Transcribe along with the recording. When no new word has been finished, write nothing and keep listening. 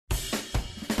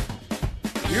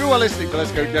You are listening to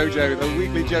Let's Go JoJo, the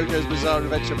weekly JoJo's Bizarre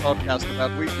Adventure podcast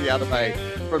about weekly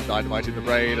anime from Dynamite in the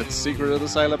Brain and Secret of the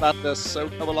Sailor Madness. So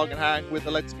come along and hang with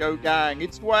the Let's Go gang.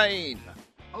 It's Dwayne.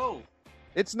 Hello.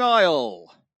 It's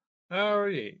Niall. How are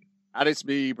you? And it's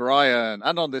me, Brian.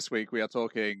 And on this week, we are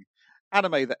talking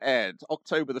anime that aired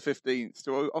October the 15th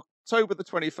to October the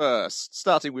 21st,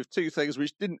 starting with two things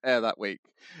which didn't air that week.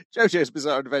 JoJo's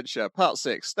Bizarre Adventure, Part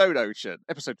 6, Stone Ocean,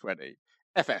 Episode 20,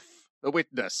 FF, The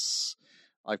Witness.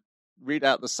 I read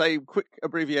out the same quick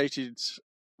abbreviated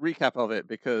recap of it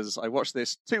because I watched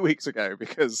this 2 weeks ago,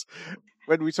 because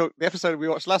when we talked the episode we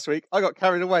watched last week, I got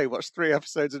carried away, watched 3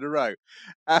 episodes in a row.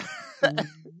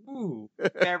 Ooh,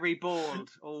 very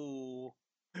bold. Oh.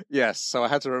 Yes, so I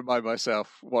had to remind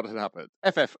myself what had happened.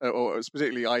 FF, or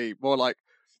specifically, more like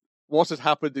what had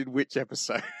happened in which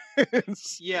episode.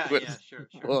 Yeah, sure.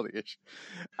 All the issue.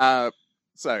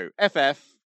 So, FF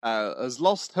has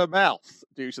lost her mouth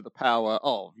due to the power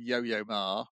of Yo-Yo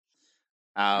Ma.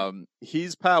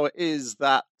 His power is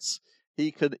that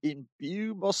he can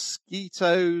imbue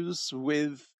mosquitoes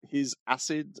with his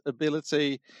acid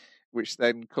ability, which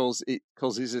then causes it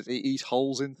to eat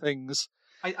holes in things.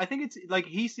 I think it's like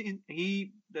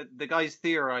the guys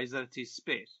theorize that it's his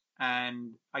spit,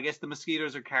 and I guess the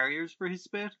mosquitoes are carriers for his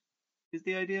spit. Is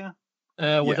the idea?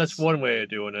 Well, Yes. that's one way of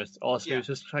doing it. Also, Yeah. he's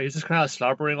just kind of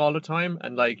slobbering all the time,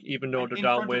 and like even though And they're in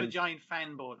front of a downwind, giant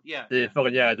fan boat. Yeah. the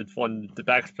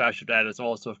backsplash of that is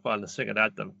also fun to sing it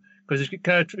at them. Because you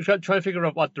kind of try to figure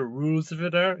out what the rules of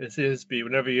it are. It seems to be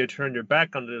whenever you turn your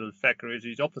back on the little fecker,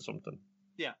 he's up to something.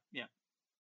 Yeah.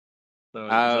 So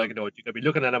it's like, you could be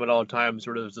looking at him at all times,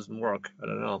 or it doesn't work. I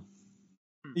don't know.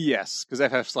 Yes, because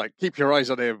FF's like, keep your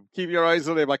eyes on him. Keep your eyes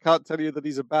on him. I can't tell you that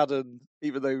he's a bad un,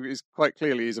 even though he's quite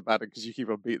clearly he's a bad un because you keep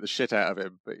on beating the shit out of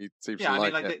him, but he seems Yeah, to I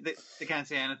like mean, it. they can't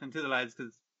say anything to the lads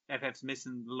because FF's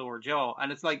missing the lower jaw,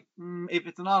 and it's like, if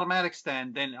it's an automatic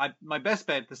stand, then my best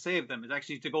bet to save them is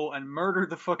actually to go and murder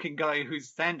the fucking guy whose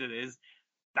stand it is.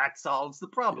 That solves the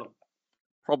problem.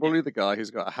 Probably the guy who's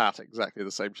got a hat exactly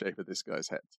the same shape as this guy's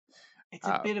head. It's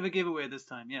a bit of a giveaway this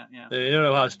time. Yeah. You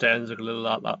know how stands look a little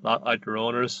lot like their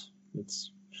owners.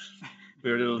 It's a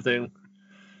weird little thing.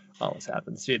 Always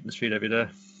happens. See it in the street every day.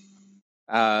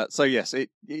 So yes, it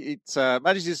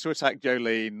manages to attack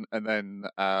Jolene, and then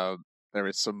there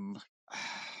is some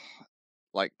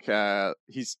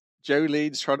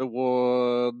Jolene's trying to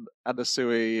warn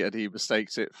Anasui, and he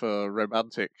mistakes it for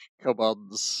romantic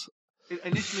come-ons.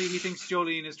 Initially, he thinks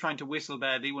Jolene is trying to whistle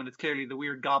badly when it's clearly the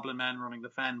weird goblin man running the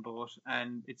fan boat,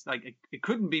 and it's like, it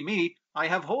couldn't be me. I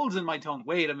have holes in my tongue.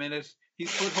 Wait a minute.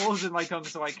 He's put holes in my tongue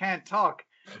so I can't talk.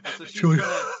 And so she's You're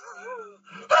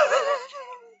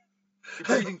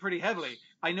breathing pretty heavily.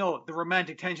 I know, the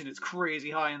romantic tension is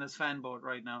crazy high in this fan boat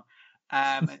right now.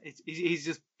 He's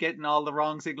just getting all the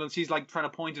wrong signals. She's like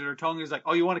trying to point at her tongue. He's like,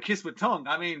 oh, you want to kiss with tongue?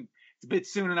 I mean, it's a bit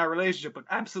soon in our relationship, but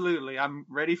absolutely, I'm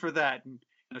ready for that. And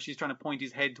she's trying to point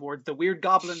his head towards the weird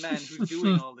goblin man who's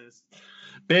doing all this.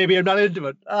 Baby, I'm not into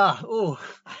it. Yeah.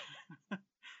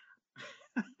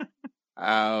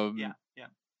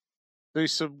 Do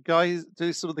some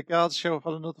of the guards show up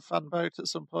on another fan boat at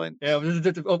some point? Yeah,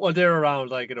 well, they're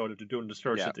around, they're doing the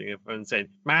search thing and saying,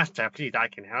 Master, please, I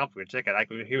can help you. Check it. I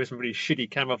can hear some really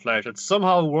shitty camouflage that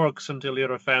somehow works until the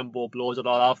other fan boat blows it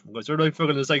all off. Because they're like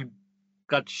fucking just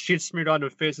got shit smeared on their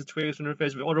faces, twigs on their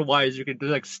faces. But otherwise, you can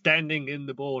do standing in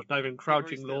the boat, not even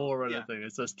crouching low or anything.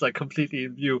 It's just completely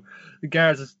in view. The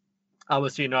guards is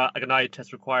obviously not an eye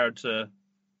test required to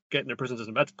get in the prison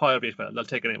system. That's probably well. They'll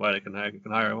take it anyway. They can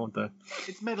hire, won't they?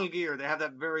 It's Metal Gear. They have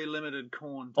that very limited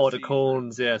cone. The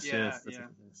cones, yes.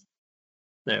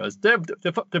 Anyways, they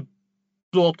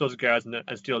blow up those guards and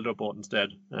steal their boat instead.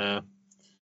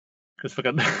 Because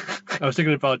I was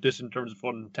thinking about this in terms of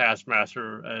fun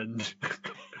Taskmaster, and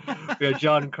we had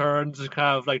John Kearns is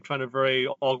kind of trying to very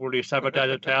awkwardly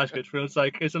sabotage a task. It feels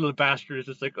like his little bastard is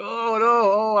just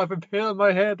I've impaled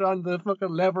my head on the fucking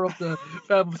lever of the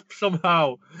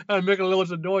somehow, and I'm making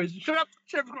loads of noise. Shut up!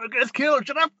 Shut up! Get us killed!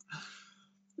 Shut up!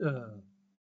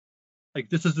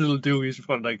 This is little Dewey's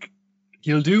fun.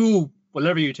 He'll do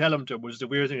whatever you tell him to, which is the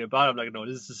weird thing about him. No,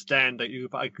 this is a stand that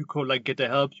I could get to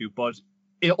help you, but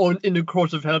in the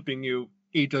course of helping you,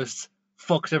 he just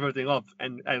fucks everything up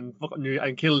and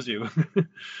kills you.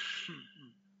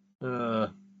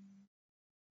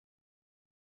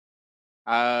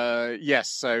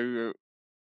 Yes, so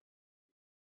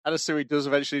Anasui does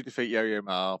eventually defeat Yo-Yo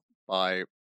Ma by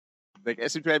they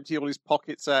get him to empty all his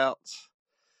pockets out.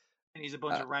 And he's a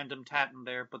bunch of random tatting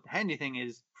there, but the handy thing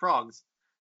is frogs.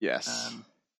 Yes.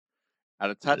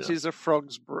 And attaches a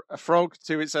frog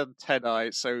to its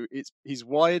antennae, so he's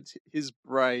wired his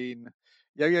brain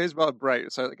Yo-Yo's got a brain,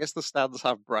 so I guess the stands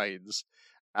have brains.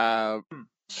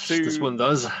 This one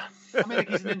does. I mean, like,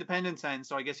 he's an independent stand,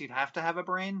 so I guess you'd have to have a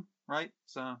brain, right?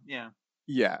 So, yeah.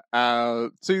 Yeah,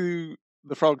 to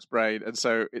the frog's brain, and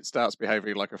so it starts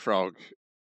behaving like a frog,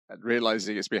 and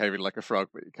realizing it's behaving like a frog,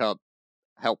 but it can't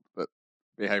help but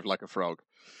behave like a frog.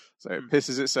 So it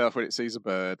pisses itself when it sees a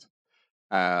bird,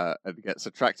 and gets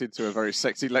attracted to a very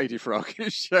sexy lady frog who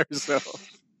shows up.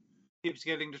 Keeps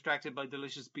getting distracted by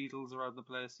delicious beetles around the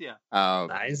place, yeah.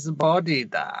 Nice body,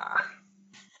 da.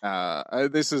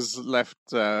 This has left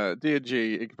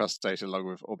D&G incapacitated along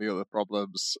with all the other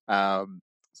problems.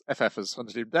 FF has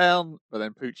hunted him down, but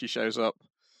then Poochie shows up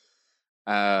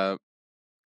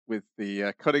with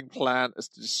the cunning plan as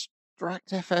to distract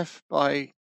FF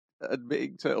by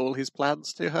admitting to all his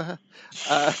plans to her.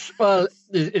 Well,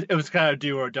 it was kind of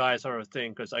do or die sort of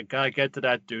thing, because I gotta get to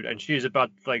that dude, and she's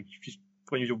about, like,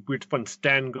 when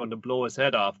Stan going to blow his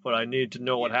head off, but I need to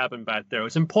know what happened back there.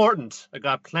 It's important. I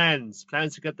got plans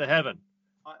to get to heaven.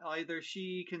 Either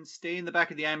she can stay in the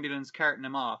back of the ambulance carting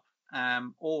him off,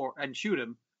 and shoot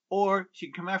him, or she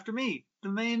can come after me, the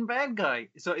main bad guy.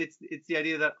 So it's the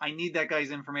idea that I need that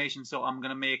guy's information, so I'm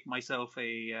gonna make myself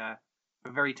a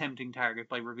very tempting target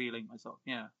by revealing myself.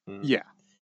 Yeah. Yeah.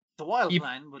 It's a wild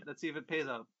plan, but let's see if it pays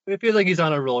out. I feel like he's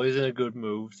on a roll. He's in a good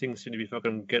move. Things seem to be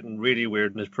fucking getting really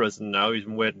weird in his prison now. He's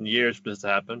been waiting years for this to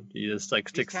happen. He just like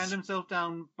sticks. He's canned himself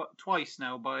down twice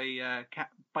now by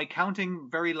counting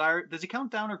very large. Does he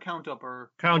count down or count up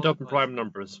or count up in prime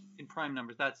numbers? In prime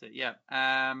numbers, that's it. Yeah.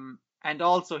 And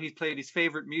also he's played his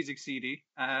favorite music CD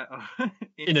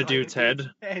in a dude's head.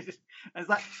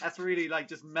 That's really like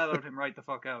just mellowed him right the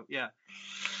fuck out. Yeah.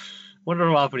 Wonder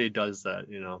how often he does that,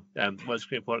 you know. What's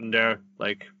important there,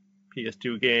 like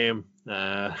PS2 game,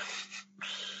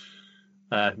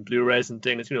 Blu-rays and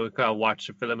things, you know, kind of watch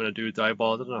a film in a dude's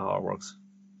eyeballs. I don't know how it works.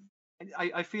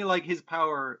 I feel like his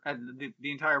power and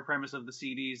the entire premise of the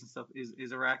CDs and stuff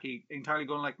is Araki entirely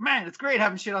going like, man, it's great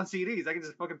having shit on CDs. I can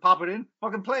just fucking pop it in,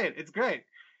 fucking play it. It's great.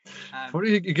 Where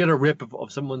do you get a rip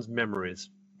of someone's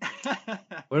memories?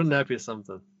 Wouldn't that be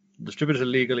something? Distributed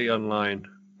illegally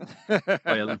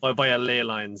by ley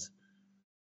lines.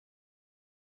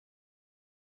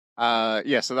 So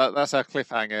that's our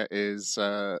cliffhanger is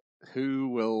who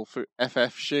will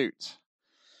FF shoot?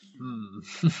 You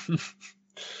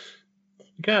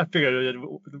kind of figure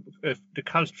if the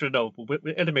construct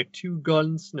we had to make two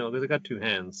guns, no, because they got two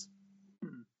hands.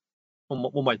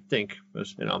 One might think, but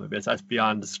you know, maybe that's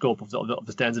beyond the scope of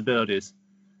the Stan's abilities.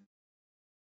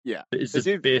 Yeah, it's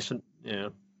just based on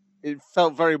It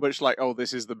felt very much like, oh,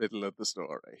 this is the middle of the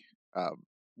story,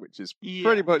 which is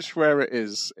pretty much where it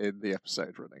is in the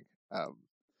episode running.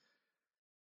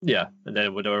 And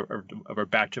then with our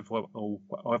batch of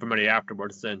however many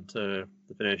afterwards, then to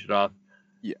finish it off.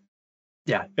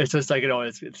 Yeah, it's just like, you know,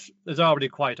 it's already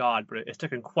quite odd, but it's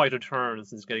taken quite a turn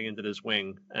since getting into this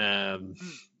wing.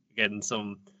 Getting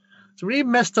some really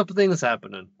messed up things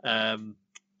happening.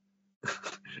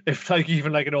 If like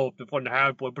even like, you know, before the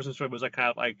Hardboiled Prison Story was like kind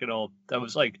of like, you know, that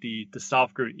was like the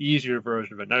softer, easier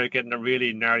version of it. Now you're getting a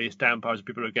really gnarly stamp house.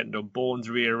 People are getting their bones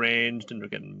rearranged and they're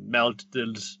getting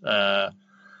melted,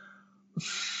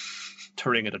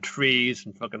 turning into trees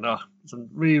and fucking some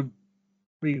really,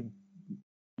 really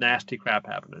nasty crap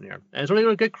happening here. And it's only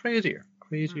going to get crazier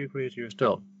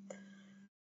still.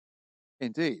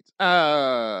 Indeed.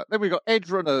 Then we got Edge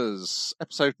Runners,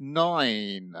 episode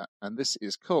 9, and this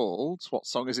is called, what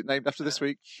song is it named after this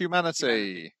week?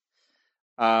 Humanity.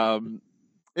 In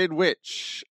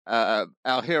which our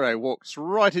hero walks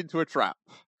right into a trap.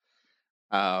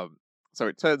 So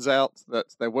it turns out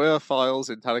that there were files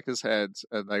in Tanaka's head,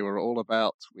 and they were all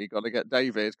about, we got to get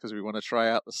David because we want to try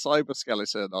out the cyber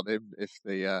skeleton on him if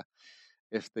the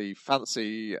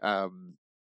fancy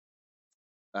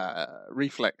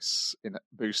reflex in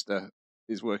booster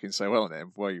is working so well on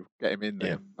him, where you get him in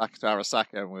there back to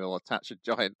Arasaka and we'll attach a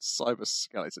giant cyber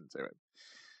skeleton to him.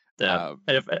 Yeah,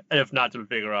 and if not, we'll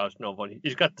figure out, no, but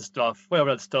he's got the stuff,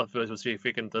 whatever that stuff is, we'll see if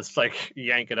we can just like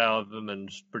yank it out of him and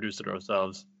produce it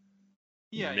ourselves.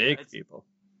 People.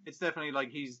 It's definitely like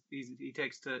he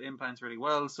takes to implants really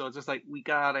well, so it's just like, we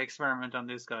gotta experiment on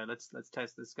this guy. Let's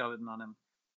test this skeleton on him.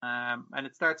 And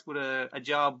it starts with a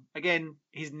job again.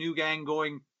 His new gang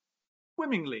going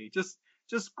swimmingly, just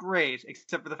great,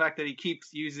 except for the fact that he keeps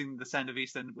using the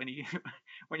Sandevistan when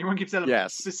everyone keeps telling him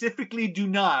specifically do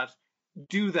not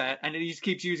do that, and then he just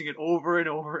keeps using it over and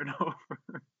over and over.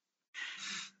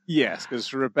 Yes,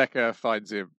 because Rebecca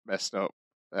finds him messed up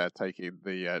taking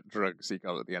the drugs he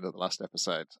got at the end of the last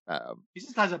episode. He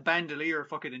just has a bandolier of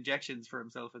fucking injections for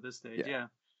himself at this stage. Yeah.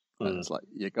 And it's like,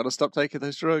 you got to stop taking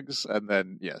those drugs. And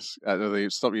then, yes, they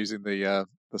stop using the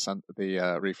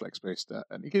reflex booster.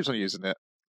 And he keeps on using it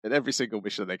in every single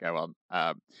mission they go on.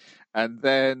 And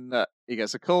then he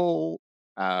gets a call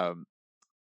from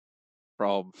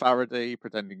Faraday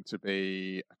pretending to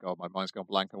be, God, my mind's gone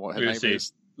blank on what her name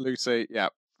is. Lucy, yeah.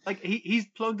 Like, he's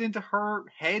plugged into her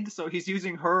head, so he's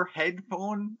using her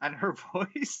headphone and her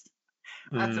voice.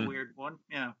 That's a weird one,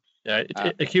 yeah. Yeah,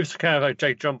 it keeps kind of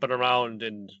like jumping around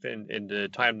in the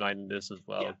timeline in this as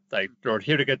well. Yeah. Like, they're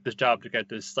here to get this job, to get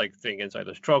this like thing inside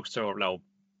this truck, so now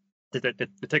they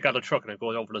take out the truck and it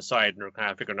goes over the side, and they're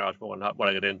kind of figuring out what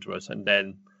to get into it. And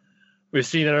then we've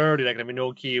seen it early, like, we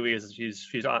know Kiwi is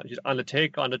she's on the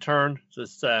take, on the turn.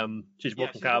 Just she's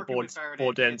working kind of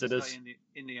both ends of this.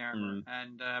 In the armor.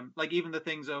 And like, even the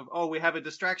things of, we have a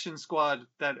distraction squad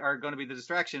that are going to be the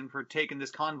distraction for taking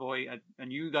this convoy,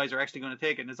 and you guys are actually going to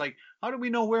take it. And it's like, how do we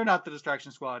know we're not the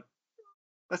distraction squad?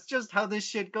 That's just how this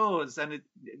shit goes. And it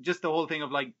just the whole thing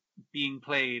of like being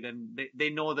played, and they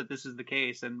know that this is the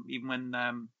case. And even when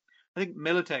I think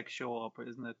Militech show up,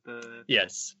 isn't it?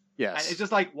 Yes. And it's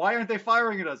just like, why aren't they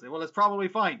firing at us? Well, it's probably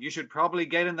fine. You should probably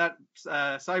get in that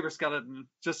cyber skeleton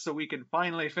just so we can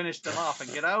finally finish them off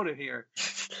and get out of here.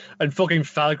 And fucking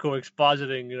Falco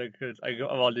expositing like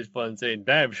all these fun saying,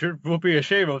 "Damn, sure would be a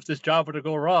shame if this job were to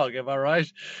go wrong." Am I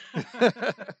right?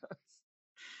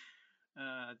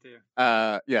 Dear.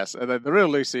 Yes, and then the real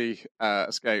Lucy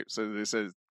escapes, and it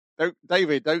says, don't get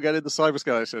in the cyber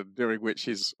skeleton, during which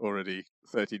he's already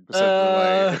 13%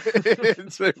 of the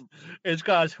way. It's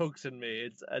got hooks in me.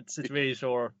 It's really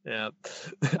sore. Yeah,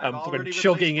 I'm fucking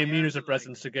chugging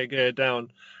immunosuppressants to get it down.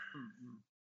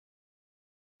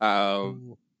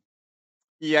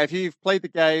 Yeah, if you've played the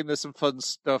game, there's some fun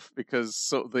stuff, because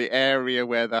sort of the area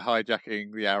where they're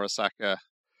hijacking the Arasaka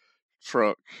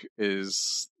truck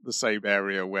is the same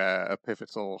area where a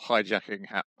pivotal hijacking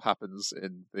happens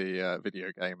in the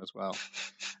video game as well.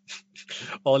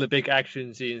 All the big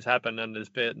action scenes happen in this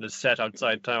set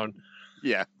outside town.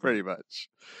 Yeah, pretty much.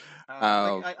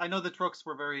 I know the trucks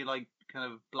were very like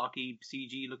kind of blocky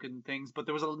CG looking things, but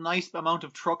there was a nice amount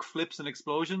of truck flips and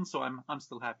explosions, so I'm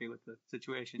still happy with the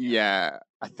situation. Yeah,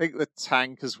 I think the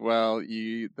tank as well.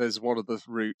 There's one of the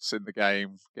routes in the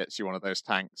game gets you one of those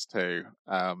tanks too.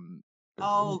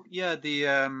 Oh yeah, the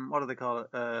what do they call it?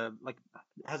 Like,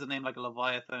 it has a name like a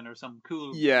Leviathan or some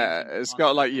cool. Yeah, it's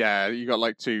got like, you got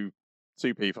like two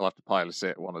people have to pilot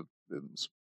it. One of them's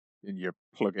in your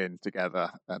plug-in together,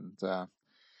 and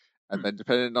then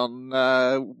depending on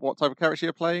what type of character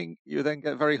you're playing, you then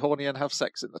get very horny and have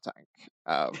sex in the tank.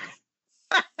 All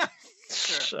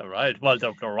right, well,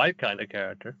 the right kind of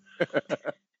character.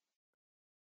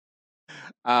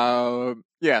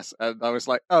 Yes, and I was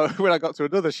like, when I got to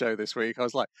another show this week, I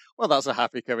was like, well, that's a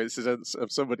happy coincidence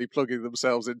of somebody plugging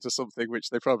themselves into something which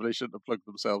they probably shouldn't have plugged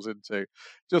themselves into,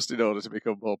 just in order to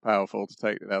become more powerful to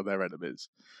take down their enemies.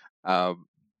 But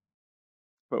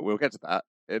we'll get to that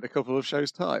in a couple of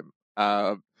shows' time.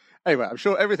 Anyway, I'm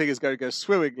sure everything is going to go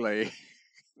swimmingly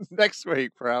next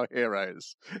week for our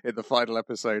heroes in the final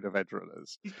episode of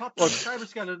Edgerunners. He's popped on the cyber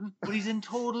skeleton, but he's in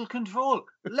total control.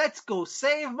 Let's go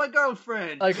save my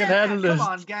girlfriend. I can handle this. Come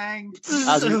on, gang.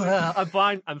 I'm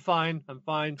fine. I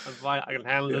can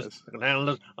handle this. I can handle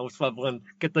it. I'm going to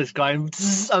get this guy.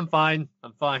 I'm fine.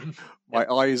 My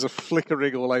eyes are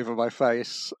flickering all over my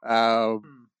face.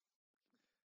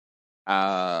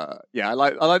 I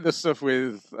like the stuff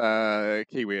with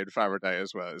Kiwi and Faraday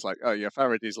as well. It's like,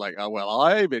 Faraday's like, I'm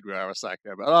in with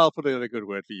Arasaka, but I'll put in a good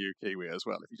word for you, Kiwi, as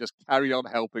well, if you just carry on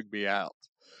helping me out.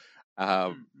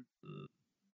 I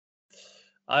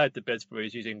had the best where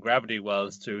he's using gravity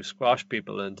wells to squash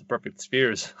people into perfect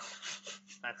spheres.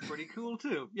 That's pretty cool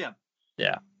too. Yeah.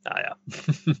 Yeah.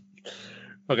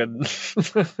 Fucking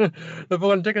they're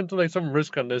fucking taking like some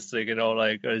risk on this thing,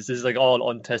 like this is like all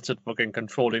untested fucking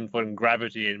controlling fucking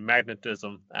gravity and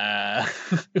magnetism. And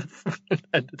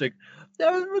like,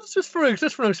 it's just for an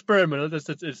experiment.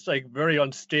 It's like very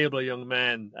unstable young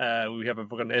man. We have a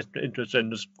fucking interest in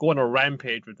just going on a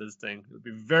rampage with this thing. It'll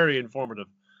be very informative.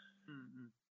 Mm-hmm.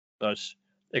 But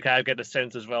they kind of get a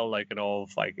sense as well, like,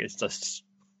 like it's just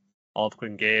all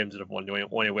fucking games that have the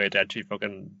only way to actually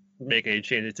fucking make any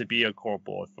changes to be a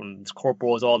corpo, from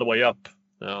corpos all the way up.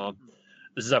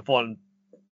 This is a fun,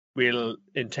 real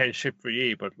intense ship for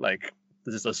you, but like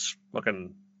this is just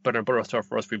fucking bread and butter stuff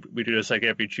for us. We do this like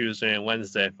every Tuesday and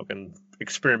Wednesday, fucking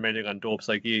experimenting on dopes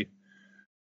like you.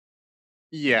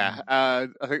 Yeah, I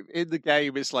think in the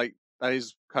game it's like that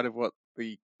is kind of what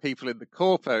the people in the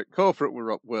corporate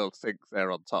world think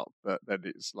they're on top, but then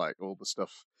it's like all the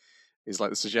stuff is like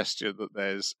the suggestion that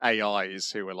there's AIs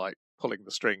who are like pulling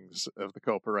the strings of the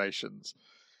corporations.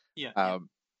 Yeah.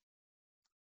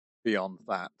 Beyond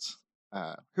that,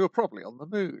 who are probably on the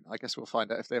moon. I guess we'll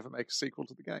find out if they ever make a sequel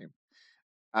to the game.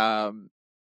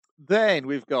 Then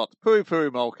we've got Pui Pui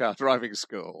Molcar Driving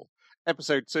School,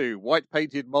 Episode 2, White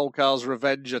Painted Molcar's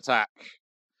Revenge Attack.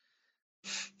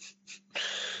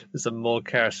 Is a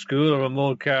Molcar school or a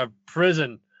Molcar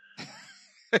prison?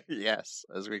 Yes,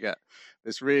 as we get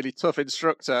this really tough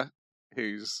instructor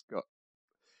who's got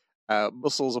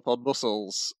muscles upon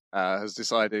muscles, has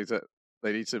decided that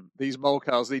these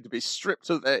Molcars need to be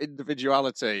stripped of their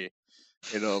individuality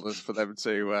in order for them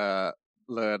to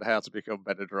learn how to become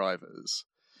better drivers.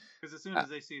 Because as soon as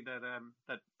they see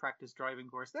that practice driving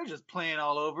course, they're just playing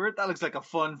all over it. That looks like a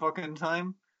fun fucking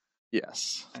time.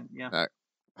 Yes. And, yeah.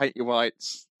 Paint your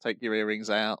whites, take your earrings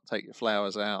out, take your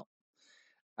flowers out.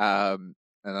 And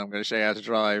I'm going to show you how to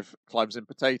drive Climbs in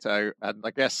Potato. And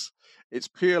I guess it's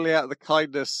purely out of the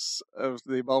kindness of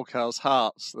the Molcars'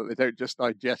 hearts that they don't just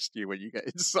digest you when you get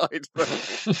inside them.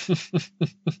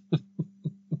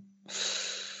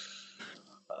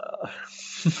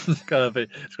 It's gotta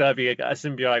be a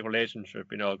symbiotic relationship,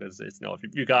 because it's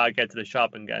if you gotta get to the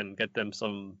shop and get them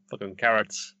some fucking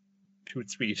carrots, too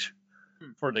sweet,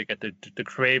 before they get the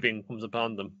craving comes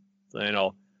upon them.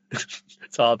 So,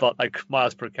 it's all about like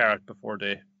miles per carrot before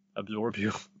they absorb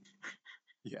you.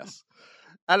 Yes,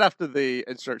 and after the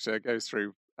instructor goes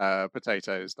through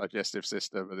Potato's digestive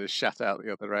system and is shat out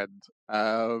the other end,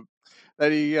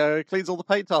 then he cleans all the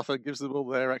paint off and gives them all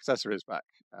their accessories back.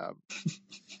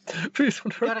 Please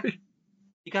don't hurt me.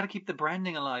 You got to keep the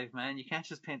branding alive, man. You can't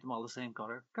just paint them all the same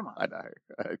color. Come on. I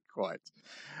know, quite.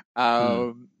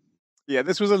 Yeah,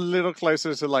 this was a little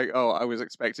closer to I was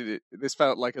expecting it. This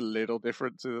felt like a little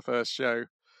different to the first show.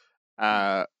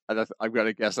 And I'm going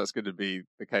to guess that's going to be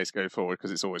the case going forward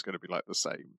because it's always going to be like the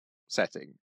same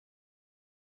setting.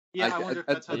 Yeah, I wonder if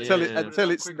that's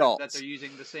until it's not. That they're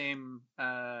using the same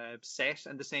set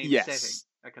and the same setting.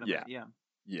 That kind of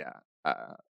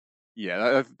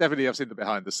Yeah, I've seen the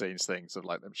behind the scenes things of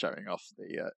like them showing off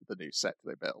the new set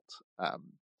they built.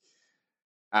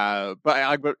 But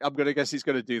I'm going to guess he's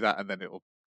going to do that, and then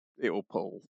it'll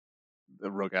pull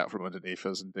the rug out from underneath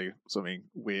us and do something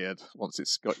weird once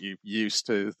it's got you used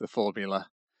to the formula.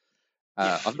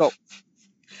 I'm not.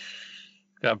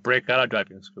 Got to break out of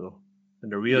driving school,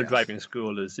 and the real driving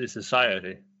school is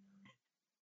society.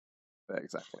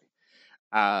 Exactly.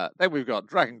 Then we've got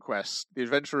Dragon Quest, The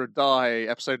Adventurer Die,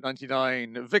 episode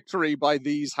 99, Victory by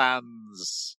These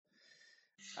Hands,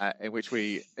 in which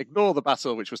we ignore the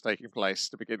battle which was taking place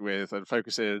to begin with and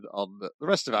focus in on the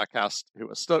rest of our cast who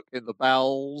are stuck in the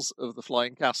bowels of the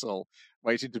flying castle,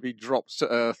 waiting to be dropped to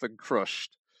earth and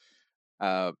crushed.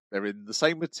 They're in the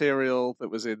same material that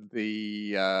was in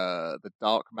the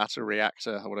dark matter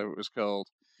reactor, or whatever it was called.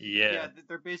 Yeah,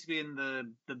 they're basically in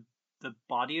the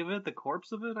body of it, the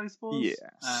corpse of it, I suppose.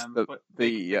 Yes. But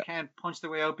they can't punch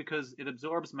their way out because it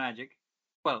absorbs magic.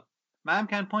 Well, Ma'am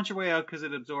can't punch her way out because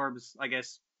it absorbs, I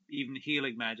guess, even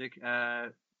healing magic.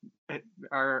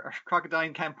 Our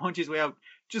Crocodile can't punch his way out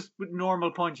just with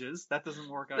normal punches. That doesn't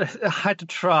work out. I had to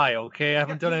try, okay? I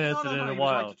haven't done anything in a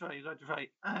while. You tried to try.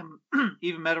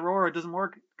 Even Meteora doesn't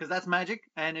work because that's magic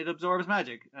and it absorbs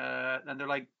magic. And they're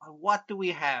like, what do we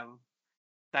have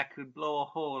that could blow a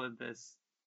hole in this?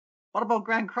 What about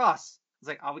Grand Cross? It's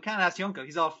like, we can't ask Yunka.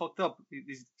 He's all fucked up.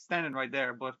 He's standing right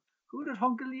there. But who did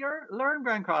Hunka learn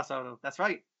Grand Cross out of? That's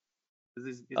right.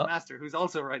 His master, who's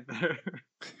also right there.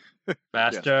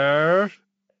 Master,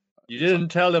 you didn't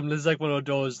tell them this is like one of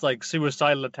those like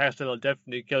suicidal attacks that'll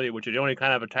definitely kill you, which are the only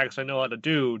kind of attacks I know how to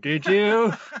do. Did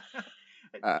you?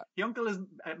 Yunkel has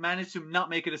managed to not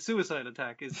make it a suicide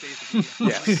attack. Is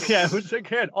basically yeah. Which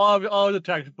again, all the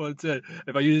attacks but said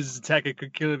if I use this attack, it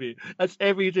could kill me. That's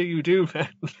everything you do, man.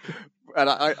 And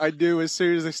I knew as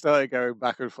soon as they started going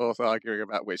back and forth arguing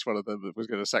about which one of them was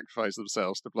going to sacrifice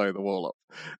themselves to blow the wall up,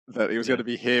 that it was going to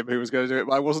be him who was going to do it.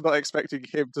 But I was not expecting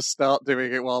him to start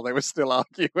doing it while they were still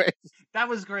arguing. That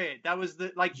was great. That was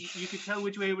you could tell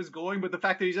which way it was going, but the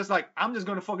fact that he's just like, I'm just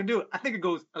going to fucking do it. I think it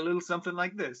goes a little something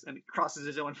like this, and he crosses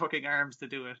his own fucking arms to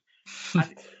do it,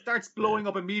 and it starts blowing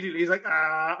up immediately. He's like,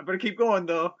 I better keep going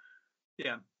though.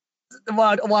 Yeah. I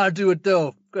want to do it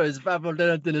though, because if I've done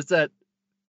anything, it's that.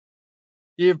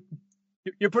 You're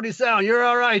pretty sound. You're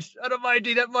all right. I don't mind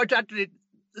you that much. Actually,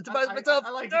 it's about myself. I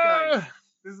like the guy.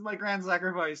 This is my grand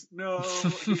sacrifice. No.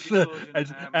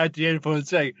 At the end, phone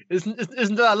saying, "Isn't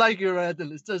that I like you,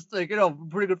 Randall? It's just like we're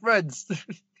pretty good friends." I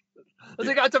think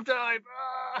I got some time.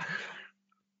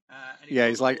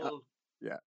 He's like,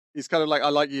 he's kind of like, I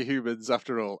like you humans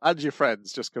after all, and your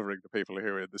friends. Just covering the people who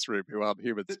are in this room who aren't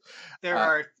humans. There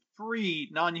are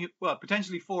 3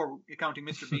 potentially 4, counting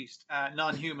Mr. Beast,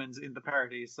 non-humans in the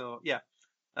party. So yeah,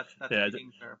 that's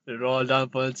being fair. They're all down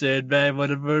and saying, man,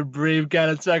 what a brave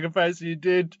gallant sacrifice he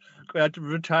did. Glad to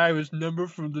retire his number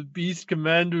from the Beast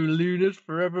Commander Lunit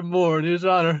forevermore in his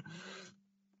honor.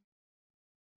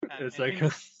 It's like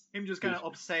him just kind of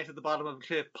upset at the bottom of the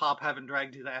cliff, Pop having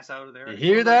dragged his ass out of there. You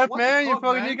hear that, man? You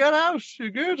got out. You're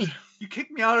good. You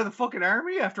kicked me out of the fucking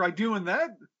army after I doing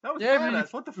that? That was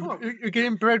badass. What the fuck? You're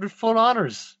getting buried with full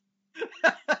honors.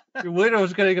 Your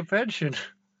widow's getting a pension.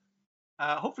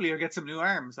 Hopefully he'll get some new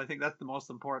arms. I think that's the most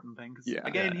important thing. Cause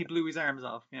he blew his arms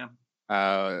off. Yeah.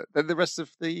 Then the rest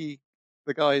of the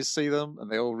guys see them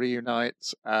and they all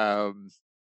reunite.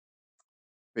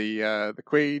 The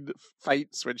Queen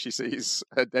faints when she sees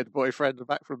her dead boyfriend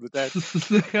back from the dead.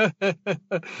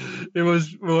 It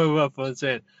was really well fun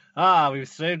saying, we've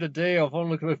saved the day of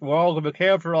only we're all going to be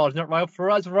careful for all. It's not right for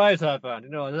us, right,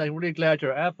 Afan? I'm really glad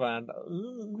you're Afan.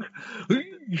 The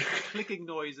clicking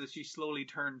noise as she slowly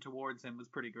turned towards him was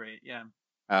pretty great, yeah.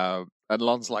 And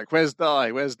Lon's like, where's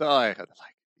Dai? Where's Dai? And they're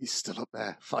like, he's still up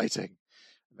there fighting.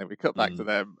 And then we cut back to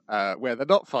them where they're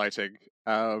not fighting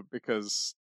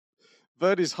because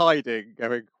Vern is hiding,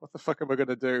 going, what the fuck am I going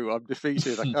to do? I'm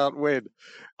defeated. I can't win.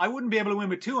 I wouldn't be able to win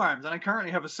with 2 arms, and I currently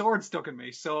have a sword stuck in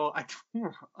me, so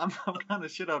I'm kind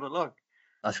of shit out of luck.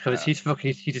 That's because he's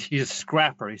a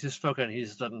scrapper. He's just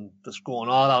going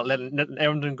all out, letting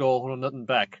everything go, holding nothing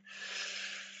back.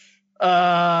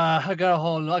 I gotta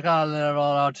let it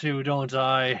all out too, don't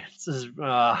I? This is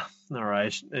all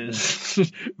right.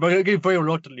 But very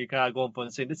reluctantly kind of going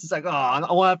and saying, this is like, I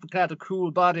don't have a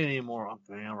cool body anymore.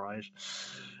 Okay, all right.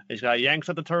 He's got yanks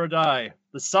at the third eye,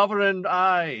 the sovereign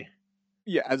eye.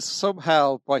 Yeah, and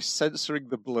somehow by censoring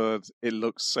the blood, it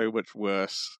looks so much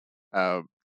worse.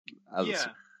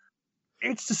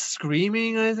 It's the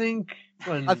screaming, I think.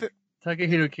 When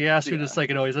Takehiro Kiyasu just like,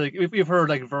 he's like, we've heard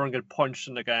like Vern get punched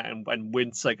and and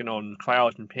wince and cry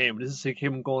out in pain, but this is like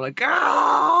him going like,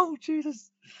 oh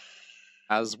Jesus.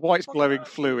 As white glowing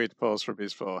fluid pours from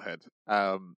his forehead,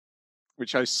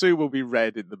 which I assume will be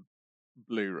red in the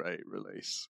Blu-ray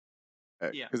release.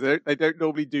 Because they don't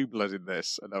normally do blood in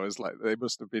this, and I was like, they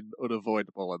must have been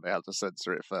unavoidable, and they had to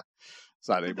censor it for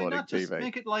Saturday morning TV. Just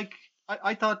make it like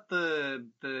I thought the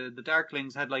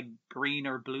Darklings had like green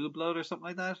or blue blood or something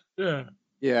like that. Yeah.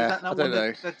 Yeah, is that not I don't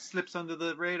know. That slips under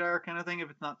the radar kind of thing? If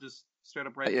it's not just straight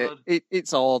up red blood.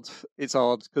 It's odd. It's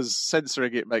odd because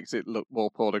censoring it makes it look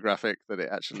more pornographic than it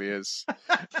actually is.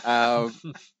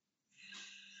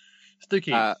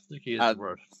 Sticky is the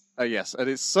word. Yes, and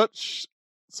it's such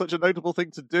a notable thing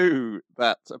to do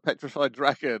that a petrified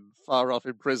dragon far off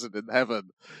in prison in heaven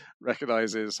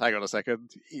recognizes, hang on a second,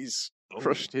 he's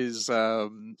crushed his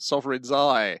sovereign's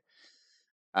eye.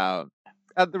 And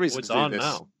the reason to do this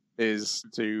now is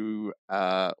to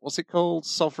what's it called?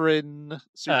 Sovereign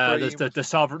Supreme?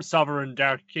 The sovereign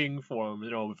Dark King form,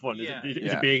 before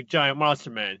it's a big giant monster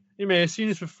man. You may have seen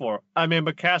this before. I made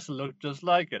my castle look just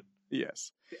like it.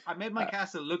 Yes. I made my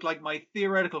castle look like my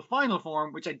theoretical final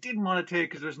form, which I didn't want to take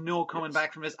because there's no coming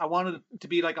back from this. I wanted it to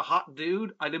be like a hot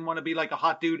dude. I didn't want to be like a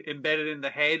hot dude embedded in the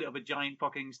head of a giant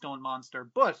fucking stone monster.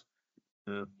 But,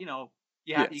 you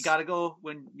gotta go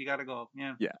when you gotta go.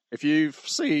 Yeah. Yeah. If you've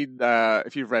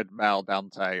read Mal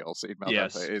Dante or seen Mal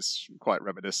Dante, it's quite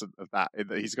reminiscent of that in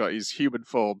that he's got his human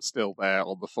form still there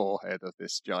on the forehead of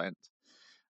this giant.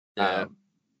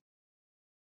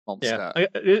 Monster. Yeah,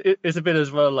 it's a bit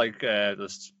as well like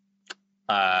just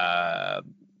like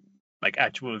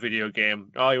actual video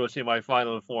game. Oh, you will see my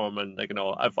final form, and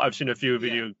I've seen a few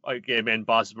video game end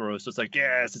boss bros. So it's like,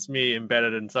 yes, it's me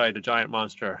embedded inside the giant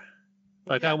monster.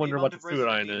 Like I wonder what the food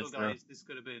line is. This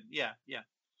could have been, yeah.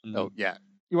 Mm-hmm. Oh yeah,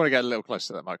 you want to get a little closer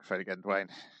to that microphone again, Dwayne?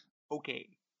 Okay.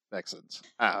 Excellent.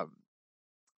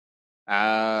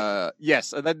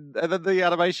 Yes, and then the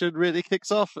animation really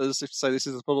kicks off as if to say this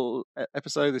is the full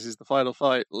episode, this is the final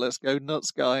fight, let's go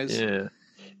nuts, guys. Yeah.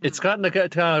 It's gotten a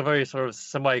kind of very sort of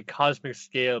semi-cosmic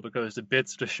scale because the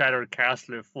bits of the shattered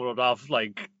castle have floated off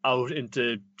like out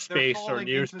into space or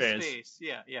near space.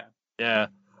 Yeah.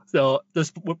 So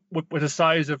this with the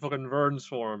size of fucking Vern's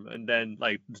form, and then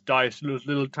like Dice,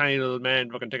 little tiny little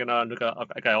man fucking taking on like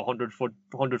a 100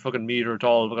 fucking meter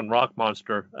tall fucking rock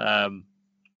monster.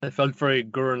 It felt very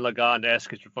Gurren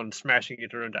Lagann-esque. It's fun smashing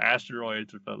it around the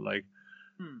asteroids. It felt like.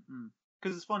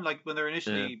 Because it's fun, like when they're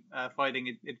initially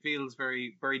fighting, it feels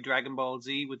very, very Dragon Ball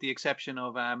Z, with the exception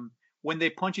of when they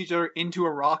punch each other into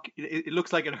a rock, it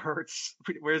looks like it hurts,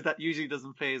 whereas that usually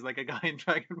doesn't phase like a guy in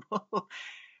Dragon Ball.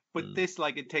 But this,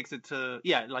 like, it takes it to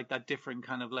like that different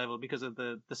kind of level because of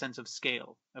the sense of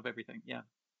scale of everything. Yeah.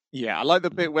 Yeah, I like the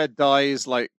bit where Dai is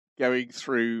like going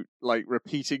through, like,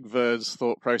 repeating Vern's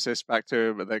thought process back to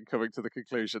him and then coming to the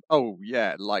conclusion, oh,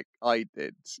 yeah, like I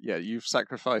did. Yeah, you've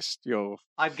sacrificed your...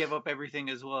 I've give up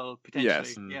everything as well,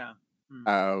 potentially. Yes.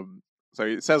 Yeah. So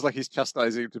it sounds like he's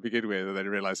chastising him to begin with, and then he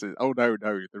realizes, oh, no,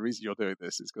 the reason you're doing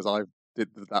this is because I did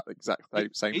that exact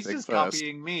same He's thing just first.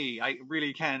 copying me. I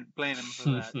really can't blame him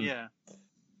for that. Yeah.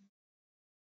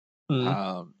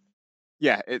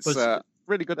 Yeah, it's a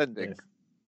really good ending.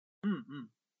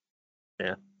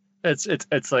 Yeah. It's like,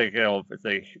 it's like,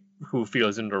 who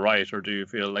feels in the right, or do you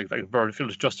feel like Vern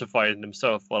feels justified in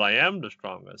himself? Well, I am the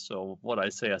strongest, so what I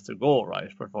say has to go, right?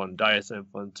 But one dies and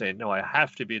one saying, no, I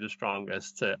have to be the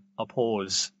strongest to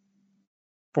oppose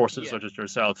forces such as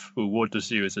yourself, who would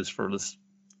just use this for this.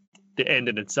 The end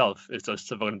in itself is just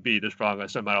to fucking be the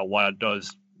strongest, no matter what it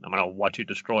does, no matter what you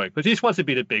destroy. Because he just wants to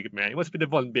be the big man. He wants to be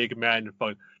the one big man.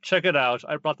 Check it out.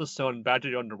 I brought the sun back to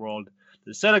the underworld.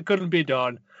 They said it couldn't be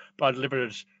done, but I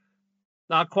delivered it.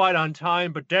 Not quite on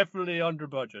time, but definitely under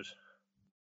budget.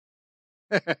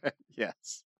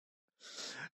 Yes.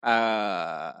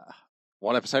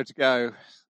 One episode to go.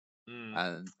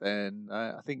 And then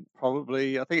I think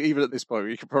even at this point,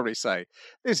 we could probably say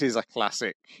this is a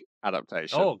classic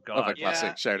adaptation of a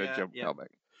classic Shonen Jump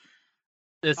comic.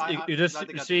 You're just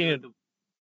seeing it.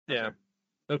 Yeah.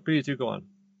 No, please do go on.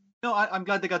 No, I'm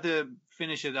glad they got to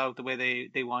finish it out the way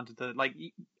they wanted to. Like,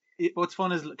 what's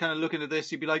fun is kind of looking at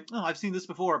this, you'd be like, oh, I've seen this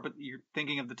before, but you're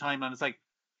thinking of the timeline. It's like,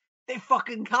 they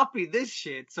fucking copied this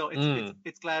shit. So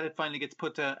it's glad it finally gets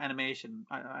put to animation.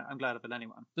 I'm glad of it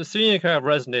anyway. The seeing it kind of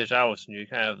resonate out, and you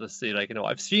kind of just see, like,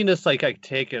 I've seen this like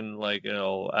taken, like,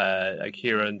 like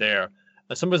here and there.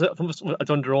 And some of us have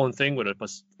done their own thing with it,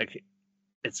 but like,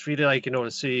 it's really like,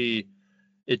 to see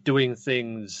it doing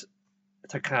things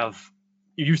to kind of,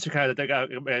 you used to kind of the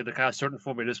kind of certain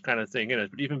formulas kind of thing in it,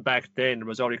 but even back then there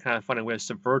was already kind of finding ways to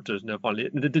subvert it,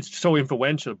 and it's so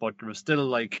influential, but there was still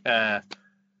like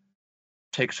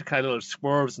takes kind of little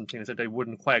swerves and things that they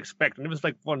wouldn't quite expect, and it was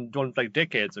like done like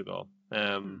decades ago.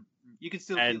 You can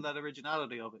still feel that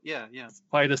originality of it. Yeah.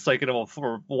 Quite just like,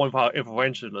 for one part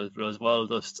influential as well,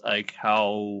 just like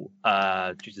how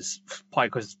Jesus, probably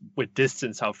because with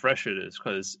distance how fresh it is,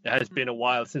 because it has been a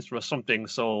while since there was something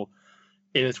so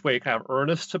in its way kind of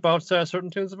earnest about certain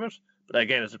things of it. But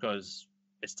again, it's because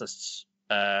it's just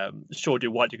showed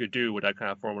you what you could do with that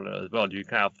kind of formula as well. You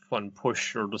kind of fun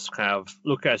push, or just kind of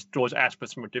look at those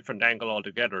aspects from a different angle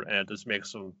altogether, and it just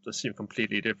makes them just seem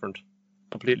completely different,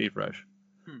 completely fresh.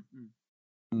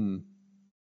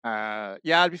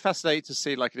 Yeah, I'd be fascinated to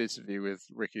see like an interview with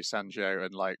Riku Sanjo,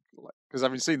 and like because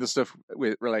I've been seeing the stuff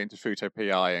relating to Futo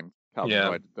PI and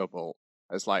Kamen Double.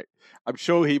 It's like, I'm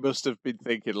sure he must have been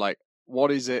thinking, like,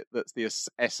 what is it that's the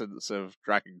essence of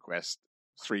Dragon Quest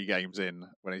 3 games in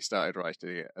when he started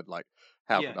writing it, and like,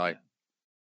 how can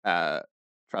I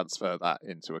transfer that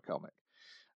into a comic?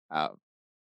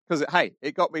 Because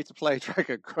it got me to play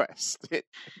Dragon Quest.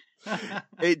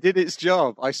 It did its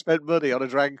job. I spent money on a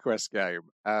Dragon Quest game,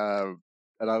 and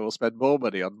I will spend more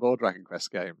money on more Dragon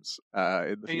Quest games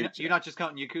in the future. You're not just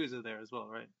counting Yakuza there as well,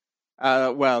 right?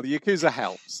 Well, Yakuza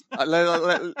helps.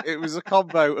 It was a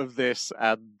combo of this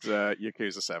and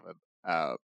Yakuza 7.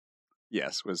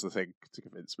 Yes, was the thing to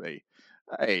convince me.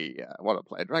 Hey, I want to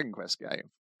play a Dragon Quest game.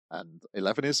 And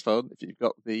 11 is fun. If you've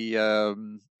got the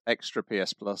extra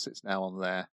PS Plus, it's now on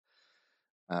there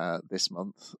this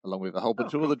month, along with a whole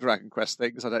bunch of other Dragon Quest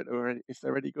things. I don't know if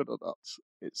they're any good or not.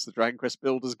 It's the Dragon Quest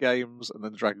Builders games, and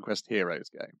then the Dragon Quest Heroes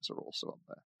games are also on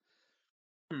there.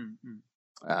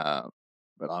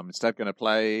 But I'm instead going to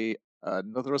play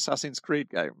another Assassin's Creed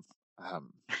game.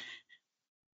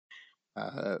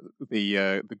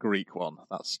 The Greek one.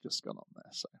 That's just gone on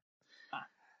there. So.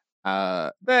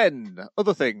 Then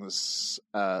other things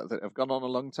that have gone on a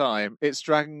long time. It's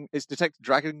Detective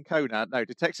Conan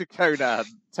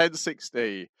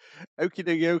 1060, Oki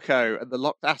no Yoko and the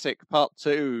Locked Attic Part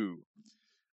 2.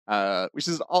 This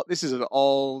is an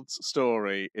old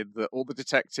story in that all the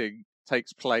detecting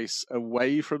takes place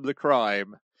away from the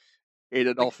crime in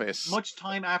an office. Much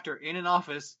time after, in an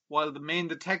office, while the main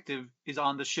detective is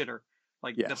on the shitter.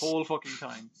 Like, the whole fucking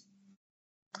time.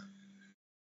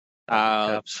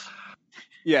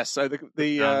 Yes, so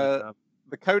the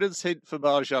Conan's hint for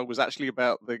Mahjong was actually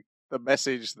about the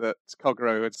message that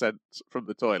Kogoro had sent from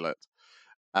the toilet.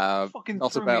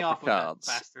 Not about the cards.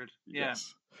 That bastard. Yeah.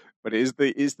 Yes. But it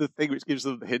is the thing which gives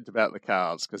them the hint about the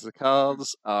cards, because the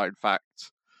cards are in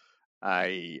fact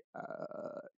a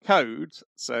code.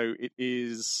 So it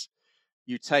is,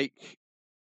 you take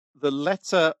the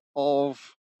letter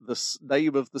of the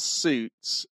name of the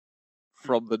suit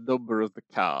from the number of the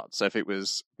card. So if it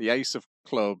was the ace of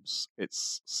clubs,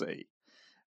 it's C.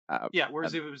 Yeah,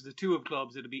 whereas if it was the two of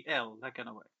clubs, it'd be L, that kind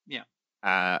of way. Yeah.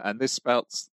 And this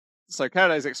spelt. So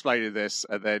Kane's explaining this,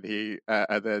 and then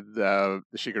the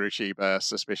Shigeru Shiba,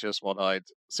 suspicious one-eyed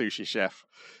sushi chef,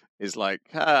 is like,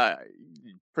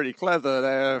 pretty clever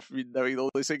there, knowing all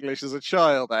this English as a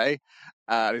child, eh?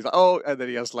 And he's like, oh, and then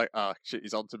he has like, oh shit,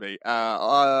 he's on to me.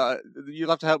 You'll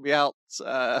have to help me out.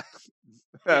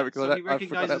 Because so he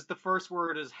recognizes the first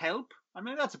word as help. I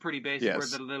mean, that's a pretty basic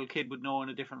word that a little kid would know in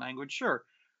a different language, sure.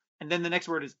 And then the next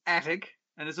word is attic.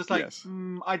 And it's just like,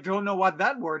 I don't know what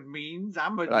that word means.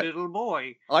 I'm a little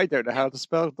boy. I don't know how to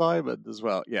spell diamond as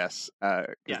well. Yes.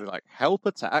 Because they're like, help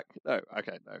attack. No,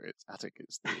 okay, no, it's attic.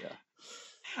 It's the...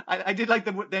 I did like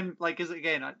them, like,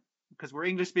 because we're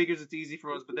English speakers, it's easy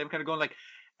for us, but them kind of going like,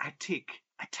 attic,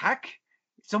 attack?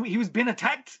 He was been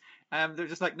attacked? They're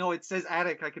just like, no, it says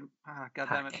attic. I can, God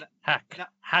damn it.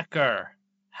 Hacker.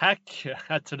 Heck,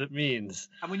 that's what it means.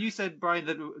 And when you said, Brian,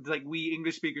 that like we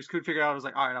English speakers could figure it out, I was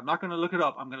like, all right, I'm not going to look it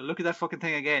up. I'm going to look at that fucking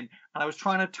thing again. And I was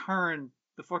trying to turn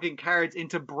the fucking cards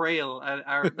into Braille,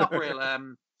 or not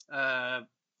Braille,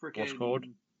 Morse code.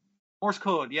 Morse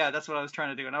code, yeah, that's what I was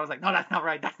trying to do. And I was like, no, that's not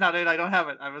right. That's not it. I don't have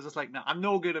it. I was just like, no, I'm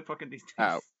no good at fucking these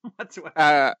things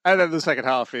whatsoever. And then the second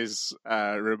half is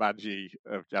Romanji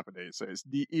of Japanese. So it's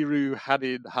Niiru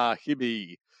Hanin ha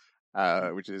Himi.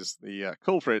 Which is the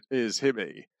culprit is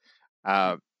Himi.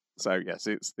 So yes,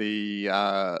 it's the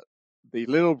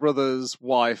little brother's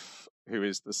wife who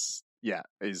is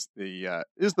is the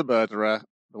murderer,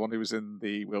 the one who was in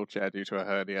the wheelchair due to a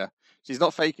hernia. She's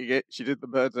not faking it. She did the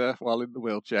murder while in the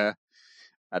wheelchair,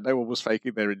 and no one was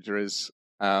faking their injuries.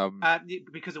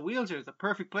 Because a wheelchair is the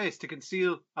perfect place to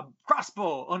conceal a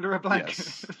crossbow under a blanket.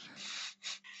 Yes.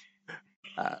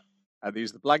 And they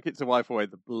use the blanket to wipe away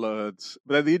the blood.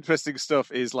 But then the interesting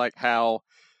stuff is like how...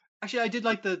 Actually, I did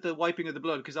like the wiping of the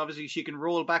blood, because obviously she can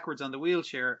roll backwards on the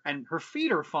wheelchair, and her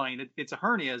feet are fine. It's a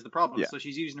hernia is the problem, so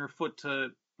she's using her foot to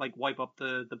like wipe up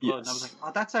the blood. Yes. And I was like,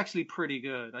 oh, that's actually pretty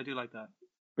good. I do like that.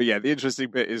 But yeah, the interesting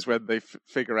bit is when they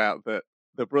figure out that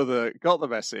the brother got the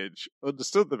message,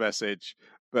 understood the message,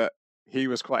 but he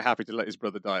was quite happy to let his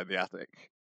brother die in the attic.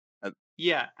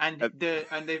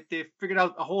 They figured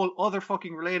out a whole other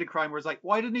fucking related crime where it's like,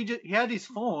 why didn't he had his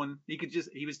phone,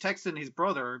 he was texting his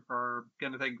brother or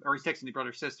kind of thing, or he's texting his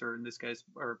brother's sister in this case,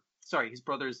 or sorry, his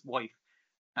brother's wife.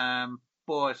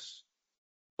 But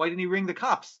why didn't he ring the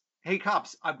cops? Hey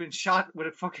cops, I've been shot with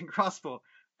a fucking crossbow.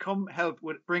 Come help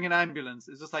bring an ambulance.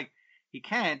 It's just like, he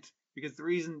can't, because the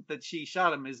reason that she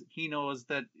shot him is he knows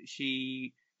that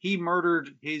he murdered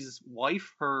his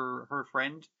wife, her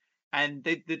friend. And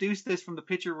they deduce this from the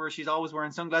picture where she's always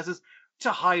wearing sunglasses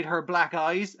to hide her black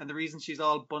eyes. And the reason she's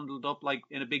all bundled up like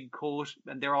in a big coat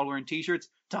and they're all wearing t-shirts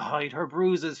to hide her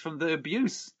bruises from the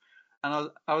abuse. And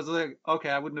I was like, okay,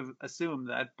 I wouldn't have assumed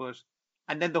that.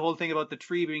 And then the whole thing about the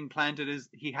tree being planted is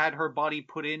he had her body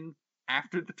put in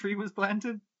after the tree was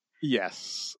planted.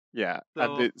 Yes. Yeah.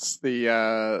 So, and it's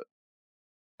the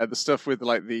stuff with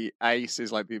like the ace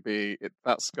is like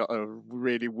that's got a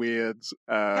really weird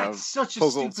such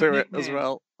puzzle a to nickname. It as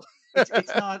well.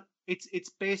 It's not.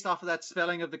 It's based off of that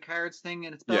spelling of the cards thing,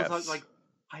 and it spells out like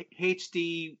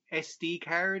HD SD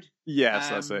card. Yes,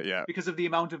 that's it. Yeah, because of the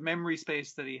amount of memory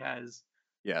space that he has.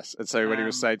 Yes, and so when he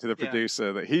was saying to the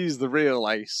producer that he's the real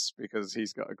ace because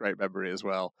he's got a great memory as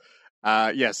well.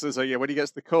 Yes, so when he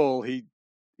gets the call, he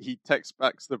texts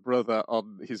back to the brother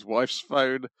on his wife's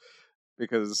phone.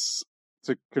 Because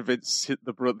to convince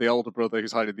the older brother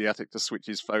who's hiding in the attic to switch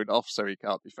his phone off so he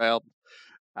can't be found.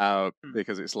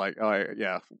 Because it's like, oh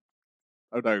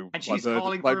no. And she's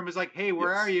calling for him as like, hey,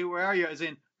 where are you? Where are you? As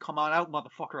in, come on out,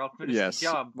 motherfucker, I'll finish the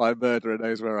job. My murderer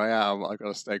knows where I am. I've got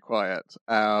to stay quiet.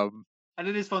 And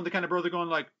it is fun, the kind of brother going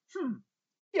like,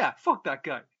 yeah, fuck that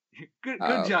guy. Good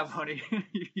job, honey.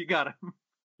 You got him.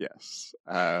 Yes.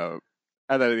 And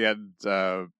then at the end,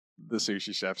 the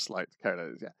sushi chef's like,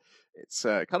 it's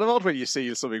kind of odd when you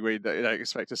see something where you don't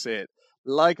expect to see it.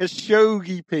 Like a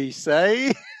shogi piece,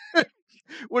 eh?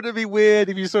 Wouldn't it be weird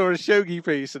if you saw a shogi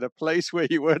piece in a place where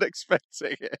you weren't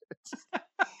expecting it?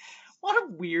 What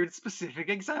a weird specific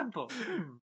example.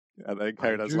 And then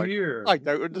Conan's like, I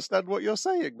don't understand what you're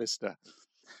saying, mister.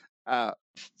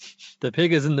 The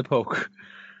pig is in the poke.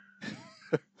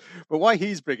 But why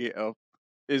he's bringing it up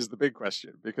is the big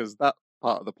question, because that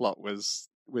part of the plot was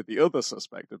with the other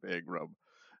suspect of being Rum.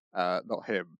 Not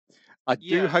him. I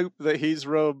do hope that he's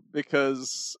Rum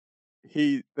because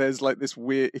there's like this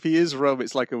weird. If he is Rum,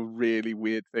 it's like a really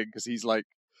weird thing because he's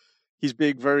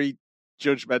being very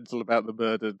judgmental about the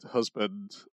murdered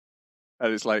husband,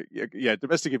 and it's like,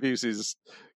 domestic abuse is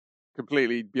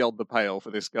completely beyond the pale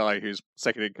for this guy who's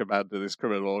second in command of this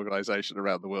criminal organization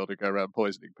around the world who go around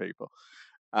poisoning people.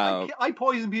 I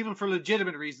poison people for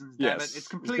legitimate reasons, damn Yes, it. It's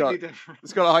completely different.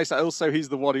 It's got a high side. Also, he's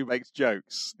the one who makes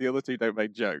jokes. The other two don't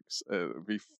make jokes.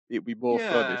 It'd be more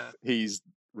fun if he's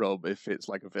Rob, if it's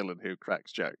like a villain who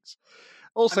cracks jokes.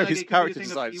 Also, his character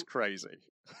design is crazy.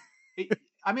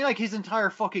 I mean, like, his entire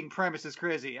fucking premise is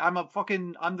crazy. I'm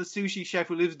the sushi chef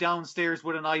who lives downstairs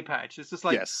with an eye patch. It's just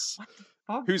like, yes. What the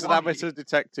fuck? Who's an amateur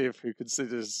detective who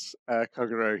considers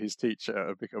Kogoro his teacher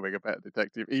of becoming a better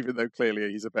detective, even though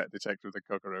clearly he's a better detective than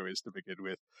Kogoro is to begin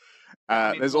with.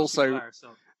 There's also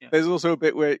a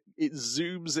bit where it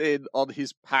zooms in on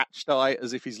his patched eye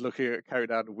as if he's looking at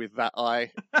Conan with that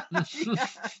eye.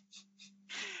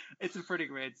 It's a pretty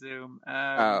great zoom.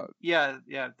 It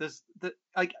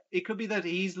could be that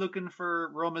he's looking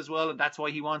for rum as well, and that's why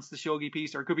he wants the shogi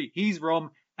piece, or it could be he's rum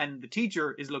and the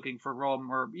teacher is looking for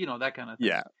rum, or that kind of thing.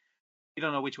 Yeah, you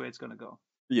don't know which way it's going to go.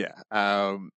 Yeah,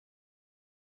 but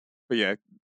yeah,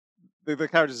 the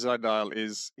character design dial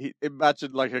is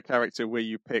imagine like a character where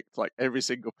you picked like every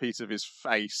single piece of his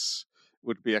face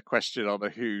would be a question on a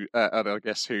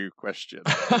guess who question.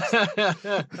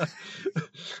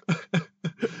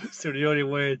 So the only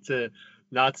way to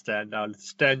not stand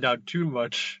out too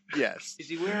much. Yes. Is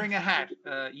he wearing a hat?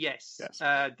 Yes.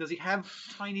 Does he have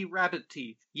tiny rabbit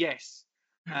teeth? Yes.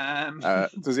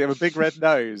 Does he have a big red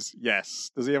nose?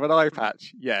 Yes. Does he have an eye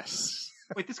patch? Yes.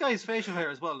 Wait, this guy has facial hair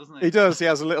as well, doesn't he? He does. He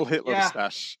has a little Hitler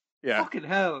moustache. Yeah. Fucking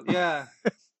hell, yeah.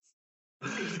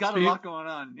 He's got a lot going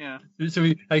on, yeah. So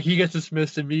he gets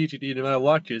dismissed immediately no matter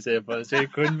what you say, but say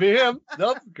couldn't be him.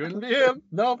 Nope, couldn't be him.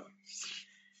 Nope.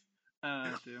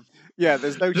 Yeah,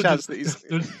 there's no chance that he's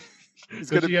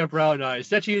going to have brown eyes.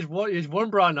 That he has one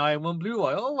brown eye and one blue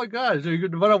eye. Oh my god! So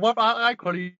no matter what eye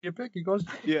color you pick, he goes.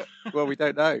 Yeah, well, we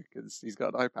don't know because he's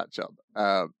got an eye patch on.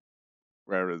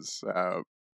 Whereas I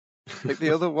think the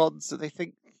other ones, they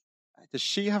think, does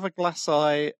she have a glass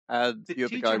eye? And the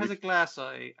other guy has a glass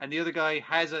eye, and the other guy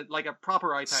has a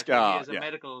proper eye patch. Scar, he has a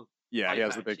medical. Yeah, he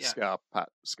has the big scar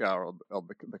on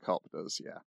the cop. Does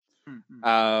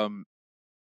Mm-hmm.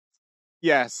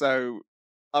 Yeah, so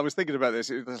I was thinking about this.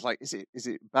 It was like, is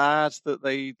it bad that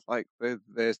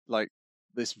there's like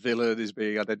this villain is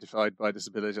being identified by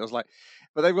disability? I was like,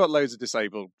 but they've got loads of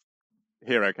disabled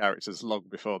hero characters long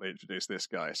before they introduced this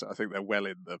guy, so I think they're well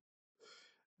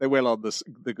on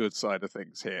the good side of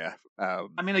things here. I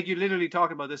mean, like, you're literally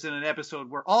talking about this in an episode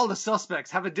where all the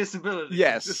suspects have a disability.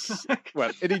 Yes,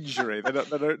 well, an injury. They're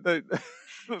not a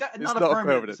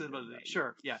permanent disability.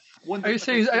 Sure, yeah.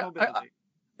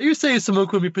 Are you saying someone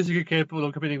could be physically capable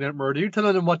of committing that murder? You're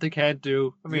telling them what they can't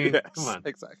do. I mean, yes, come on.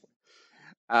 Exactly.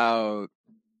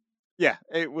 Yeah,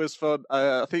 it was fun.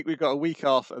 I think we've got a week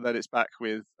off, and then it's back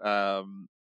with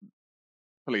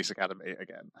Police Academy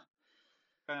again.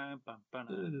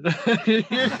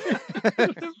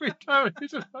 Every time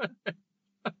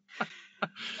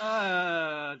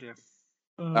dear.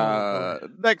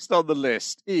 Next on the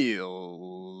list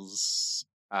is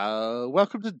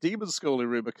welcome to Demon School in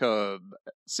Rubicon,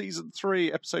 Season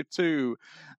 3, Episode 2,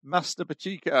 Master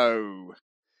Pachiko,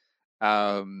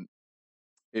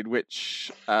 in which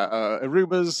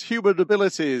Aruma's human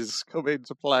abilities come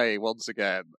into play once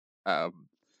again.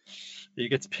 He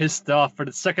gets pissed off for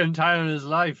the second time in his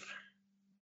life.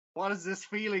 What is this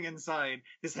feeling inside?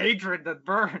 This hatred that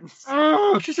burns.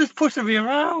 Oh, she's just pushing me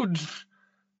around.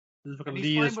 This fucking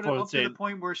Leah's up to the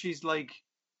point where she's like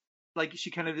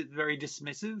she kind of is very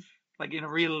dismissive, like in a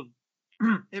real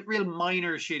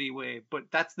minor shitty way. But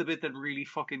that's the bit that really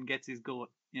fucking gets his goat.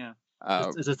 Yeah.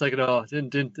 It's just like,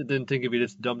 didn't think it'd be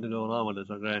this dumb to know on with it,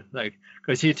 okay? Like,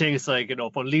 because he thinks like,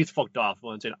 when Lee's fucked off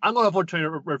and saying, I'm gonna put training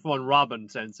on Robin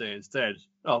Sensei instead.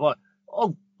 Oh, what?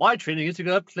 Oh, my training is to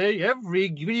go play every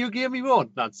video game we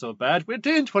want. Not so bad.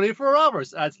 Within 24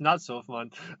 hours. That's not so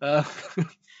fun.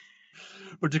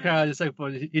 But you kind of just like,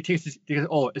 but he thinks,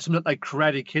 it's not like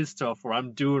Karate Kid stuff where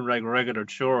I'm doing like regular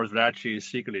chores, but actually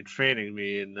he's secretly training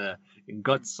me in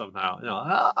guts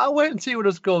somehow. I'll wait and see where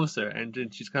this goes there. And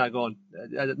then she's kind of going,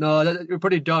 no, you're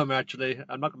pretty dumb actually.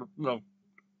 I'm not gonna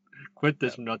quit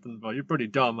this or nothing, but you're pretty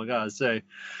dumb, I gotta say.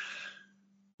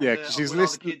 Yeah, because she's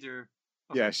listing.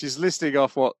 Yeah, she's listing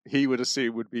off what he would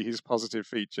assume would be his positive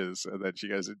features, and then she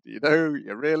goes,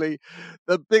 "You're really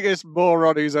the biggest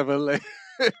moron who's ever lived."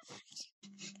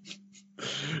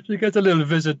 She gets a little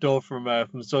visit though from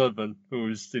Sullivan,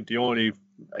 who's the only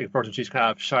person she's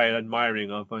kind of shy and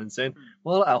admiring of, and saying,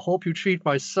 "Well, I hope you treat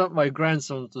my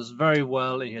grandson does very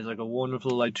well, and he has like a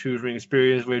wonderful like tutoring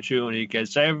experience with you, and he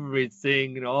gets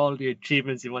everything, all the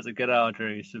achievements he wants to get out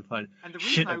there. He's fine." And the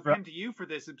reason I came to you for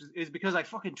this is because I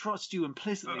fucking trust you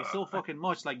implicitly so fucking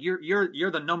much. Like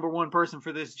you're the number one person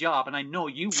for this job, and I know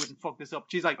you wouldn't fuck this up.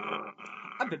 She's like,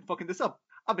 I've been fucking this up.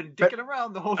 I've been dicking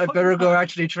around the whole I better go time.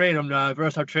 actually train him now. I better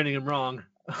stop training him wrong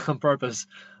on purpose.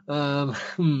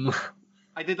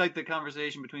 I did like the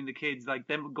conversation between the kids, like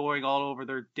them going all over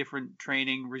their different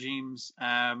training regimes.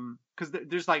 Because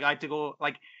there's like I had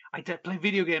to play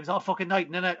video games all fucking night,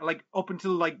 and then up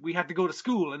until like we had to go to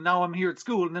school, and now I'm here at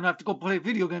school, and then I have to go play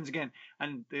video games again.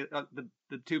 And the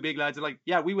two big lads are like,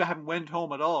 yeah, we haven't went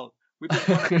home at all. We've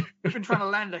been trying to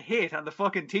land a hit on the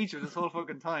fucking teacher this whole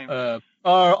fucking time.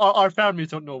 Our families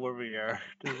don't know where we are.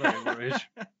 They're very worried.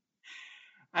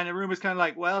 And the room was kind of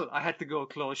like, well, I had to go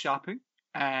clothes shopping,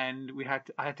 and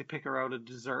I had to pick her out a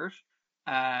dessert,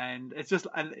 and it's just,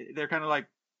 and they're kind of like,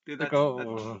 dude,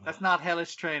 that's not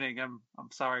hellish training. I'm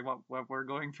sorry, what we're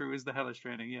going through is the hellish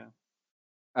training.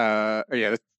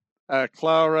 Yeah.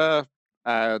 Clara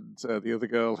and the other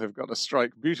girl have got to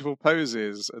strike beautiful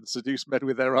poses and seduce men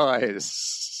with their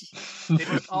eyes. They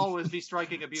must always be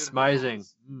striking a beautiful Smizing.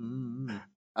 pose. Mm-hmm.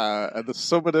 And the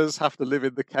summoners have to live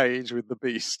in the cage with the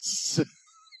beasts.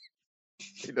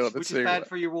 Which is bad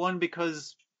for your one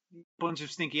because bunch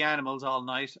of stinky animals all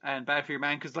night, and bad for your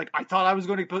man because like I thought I was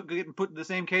going to get put in the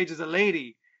same cage as a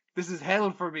lady. This is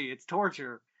hell for me. It's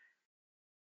torture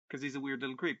because he's a weird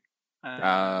little creep.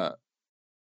 Yeah,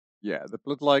 the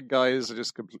bloodline guys are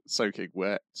just soaking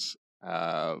wet.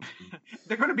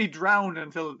 They're going to be drowned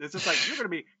until it's just like you're going to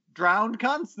be drowned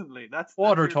constantly. That's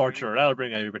water torture. That'll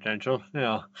bring out your potential.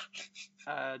 Yeah.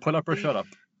 Put up or shut up.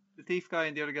 The thief guy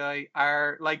and the other guy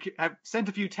are like have sent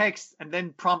a few texts and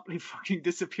then promptly fucking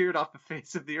disappeared off the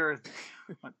face of the earth.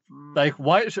 Like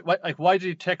why did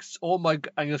he text? Oh my!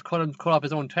 And just cut off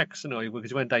his own text,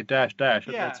 because he went like dash. Yeah.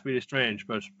 That's really strange,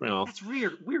 but that's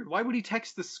weird. Why would he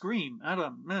text the scream? I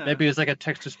don't know. Maybe it's like a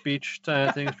text to speech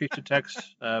thing, speech to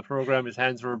text program. His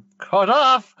hands were cut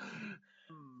off.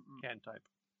 Can't type.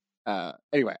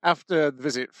 Anyway, after the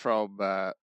visit from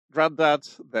Grandad,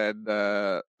 then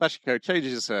Bachiko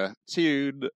changes her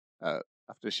tune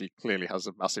after she clearly has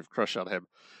a massive crush on him,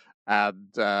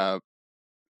 and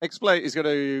explain is going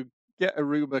to get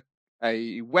Aruma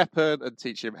a weapon and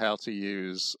teach him how to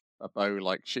use a bow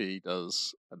like she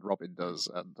does and Robin does,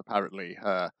 and apparently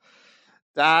her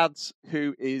dad,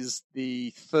 who is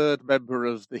the third member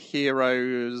of the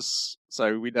Heroes,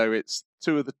 so we know it's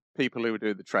two of the people who are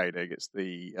doing the training. It's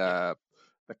the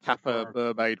Kappa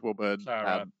mermaid woman.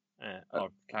 Clara.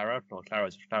 Clara? No,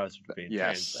 Clara's being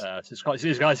yes. trained.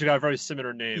 These guys have got a very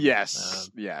similar name.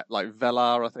 Yes, like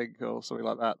Velar, I think, or something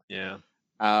like that. Yeah.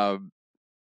 And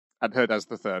her dad's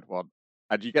the third one.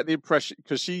 And you get the impression,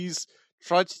 because she's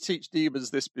tried to teach demons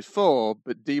this before,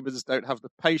 but demons don't have the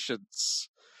patience,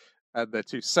 and they're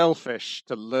too selfish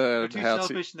to learn They're too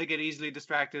selfish and they get easily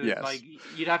distracted. Yes. Like,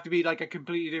 you'd have to be like a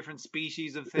completely different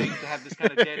species of thing to have this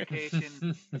kind of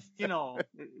dedication.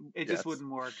 It just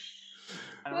wouldn't work.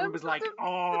 And I was like,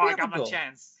 I got my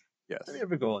chance. Yes. Let me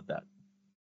ever go with that.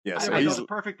 Yeah, so I know the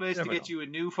perfect place to get you a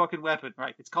new fucking weapon,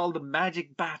 right? It's called the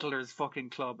Magic Battlers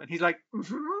fucking club. And he's like,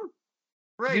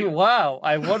 great. Wow,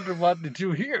 I wonder what to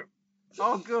do here.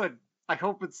 Oh, good. I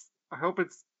hope it's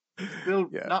still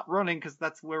not running because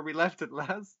that's where we left it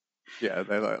last. Yeah,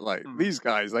 they're like these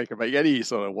guys, they can make any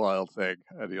sort of wild thing.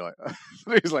 And you're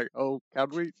like, he's like, oh, can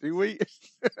we? Do we?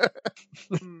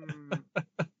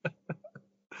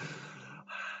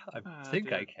 I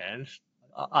think I can.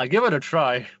 I'll give it a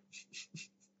try.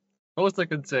 Most I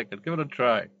can take it. Give it a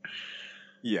try.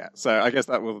 Yeah, so I guess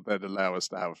that will then allow us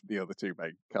to have the other two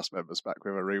main cast members back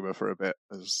with Aruma for a bit,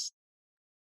 as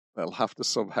they'll have to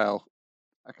somehow.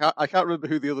 I can't remember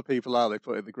who the other people are they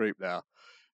put in the group now.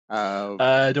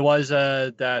 There was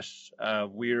that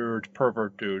weird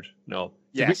pervert dude. No.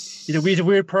 Yes. He's a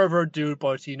weird pervert dude,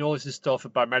 but he knows his stuff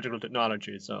about magical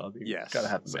technology, so yes, gotta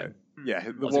have him in.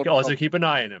 Yeah. Also keep an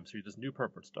eye on him, so he does new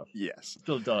pervert stuff. Yes.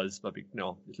 Still does, but it's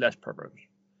less pervert.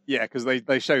 Yeah, because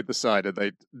they showed the side and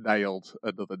they nailed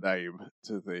another name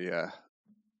to the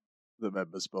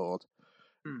members board.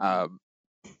 Mm-hmm.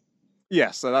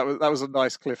 Yeah, so that was a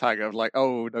nice cliffhanger of like,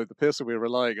 oh no, the person we're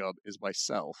relying on is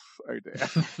myself. Oh dear.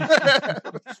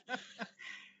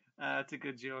 That's a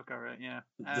good joke, all right. Yeah.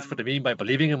 That's what I mean by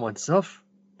believing in oneself.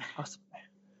 Awesome.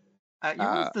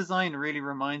 Your design really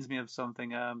reminds me of something,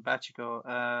 Bachiko.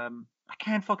 I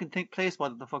can't fucking place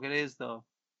what the fuck it is though.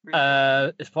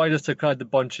 It's probably just to kind of the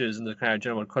bunches and the kind of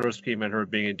general color scheme and her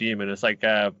being a demon. It's like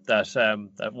that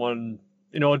one,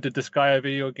 the Sky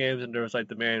video games, and there's like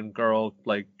the main girl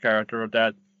like character of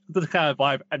that. That's kind of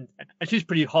vibe, and she's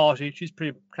pretty haughty. She's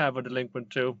pretty kind of a delinquent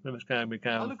too. It was kind of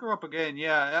I'll look her up again.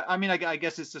 Yeah, I mean, I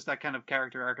guess it's just that kind of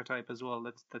character archetype as well.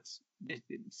 That's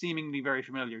seemingly very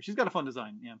familiar. She's got a fun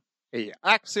design. Yeah. Yeah,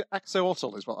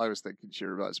 Axolotl is what I was thinking. She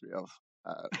reminds me of.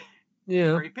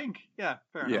 Yeah. Very pink. Yeah,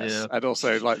 fair enough. Yes, Yeah. and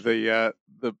also like the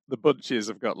bunches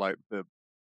have got like the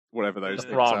whatever those The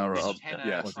things fronds. are. On, Henna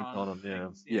yes. What's it frond called? Yeah.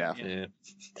 things. Yeah. Yeah.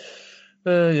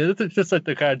 It's just like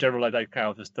the kind of general like kind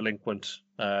of this delinquent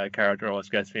character always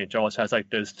gets me. It always has like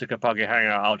this Tikapagi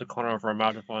hanging out the corner of her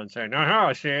microphone saying,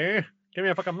 "Oh, see, give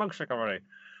me a fucking milkshake already."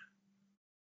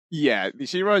 Yeah,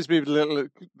 she reminds me of a little.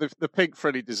 The pink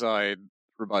Freddy design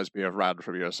reminds me of Rand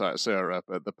from Yosai Asura,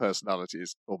 but the personality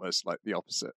is almost like the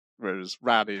opposite. Whereas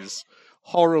Rand is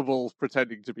horrible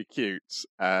pretending to be cute,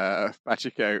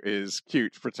 Machiko is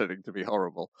cute pretending to be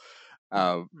horrible.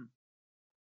 But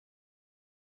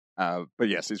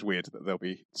yes, it's weird that there'll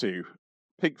be two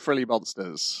pink frilly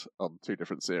monsters on two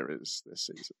different series this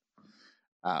season.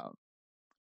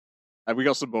 And we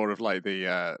got some more of like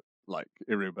the like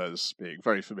Irumas being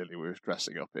very familiar with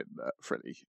dressing up in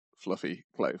frilly, fluffy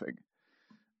clothing.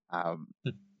 I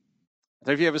don't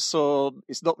know if you ever saw.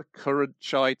 It's not the current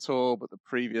Chai tour, but the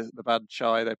band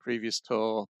Chai, their previous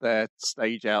tour. Their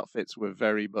stage outfits were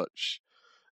very much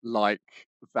like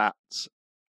that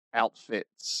outfit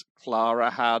Clara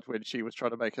had when she was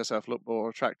trying to make herself look more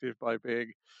attractive by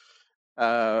being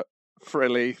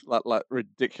frilly, like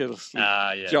ridiculously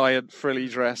giant frilly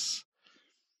dress.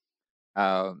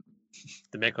 The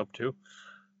makeup too.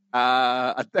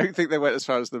 I don't think they went as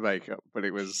far as the makeup, but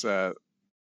it was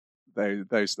they've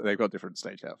got different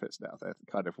stage outfits now. They're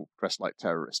kind of dressed like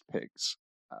terrorist pigs.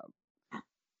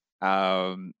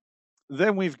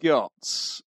 Then we've got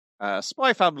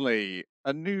Spy Family,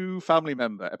 a new family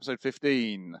member, episode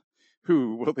 15.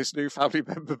 Who will this new family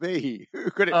member be? Who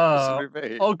could it possibly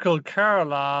be? Uncle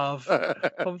Karlov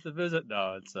comes to visit.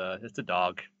 No, it's a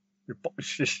dog. It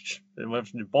went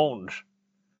from Bond.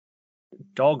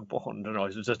 Dog Bond. No,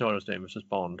 it's just not his name. It's just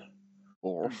Bond.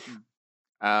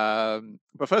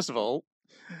 But first of all,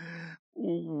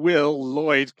 will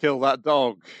Lloyd kill that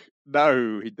dog?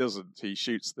 No, he doesn't. He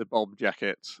shoots the bomb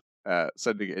jacket,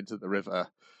 sending it into the river.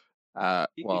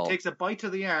 He takes a bite to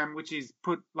the arm, which he's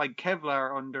put like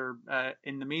Kevlar under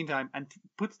in the meantime, and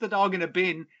puts the dog in a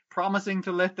bin, promising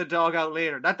to let the dog out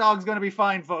later. That dog's going to be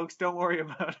fine, folks. Don't worry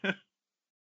about it.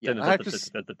 Yeah,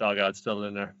 the dog out's still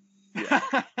in there. Yeah.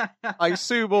 I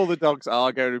assume all the dogs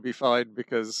are going to be fine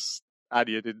because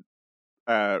Anya didn't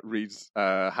read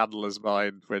Handler's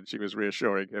mind when she was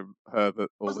reassuring her that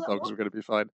all the dogs were going to be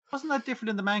fine. Wasn't that different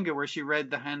in the manga where she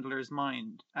read the Handler's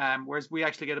mind? Whereas we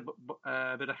actually get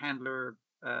a bit of Handler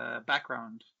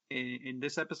background in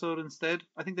this episode instead.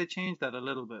 I think they changed that a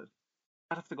little bit.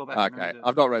 I'd have to go back. Okay,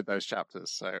 I've not read those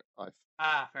chapters, so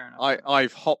fair enough.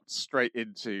 I've hopped straight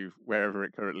into wherever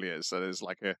it currently is. So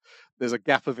there's a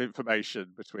gap of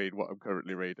information between what I'm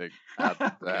currently reading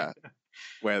and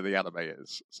where the anime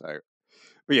is. So.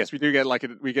 But yes, we do get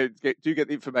do get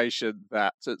the information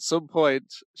that at some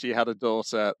point she had a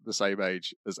daughter the same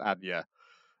age as Anya,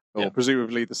 or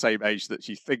presumably the same age that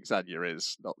she thinks Anya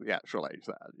is, not the actual age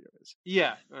that Anya is.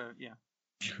 Yeah,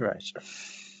 right.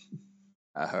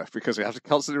 Because we have to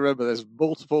constantly remember there's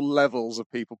multiple levels of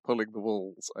people pulling the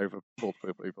walls over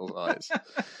multiple people's eyes.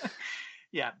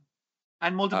 Yeah,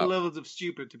 and multiple levels of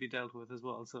stupid to be dealt with as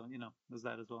well. So there's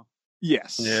that as well.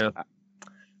 Yes. Yeah.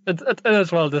 And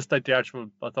as well, just like the actual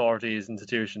authorities,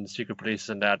 institutions, secret police,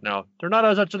 and that now, they're not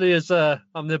as actually as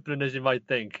omnipotent as you might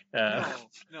think. No,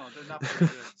 they're not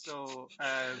very good. So,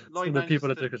 Lloyd the people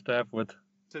that took a step with.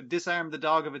 To disarm the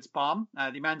dog of its bomb.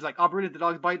 The man's like, "Oh, brilliant, the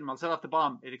dog's biting him. I'll set off the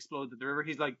bomb." It explodes at the river.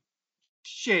 He's like,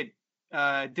 "Shit,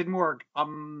 didn't work.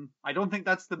 I don't think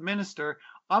that's the minister.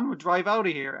 I'm gonna drive out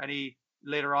of here." And he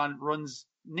later on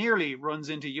nearly runs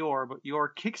into Yor, but Yor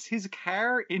kicks his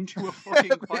car into a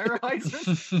fucking fire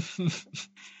hydrant.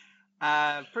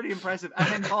 Pretty impressive. And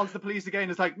then calls the police again.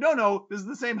 It's like, no, this is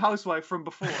the same housewife from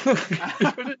before.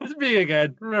 It's me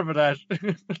again. Remember that.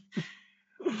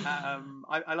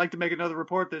 I like to make another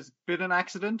report. There's been an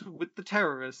accident with the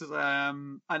terrorists.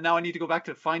 And now I need to go back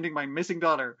to finding my missing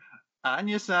daughter.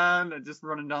 Anya-san, and just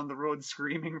running down the road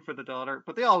screaming for the daughter.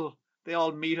 But they all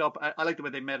meet up. I like the way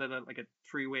they met at a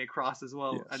three-way cross as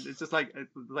well. Yes. And it's just like,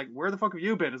 where the fuck have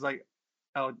you been? It's like,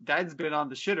 oh, Dad's been on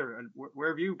the shitter. And where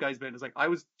have you guys been? It's like, I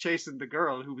was chasing the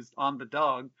girl who was on the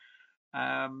dog.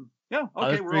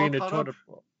 Okay, we're all caught up.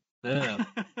 Yeah.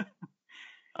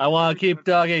 I want to keep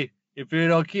doggy. If you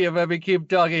don't keep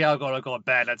talking, I'm gonna go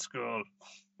bad at school.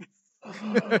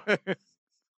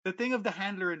 The thing of the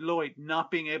handler and Lloyd not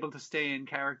being able to stay in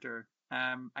character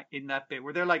in that bit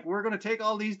where they're like, we're going to take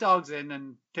all these dogs in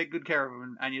and take good care of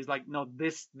them, and he's like, no,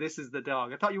 this is the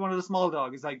dog. I thought you wanted a small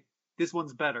dog. He's like, this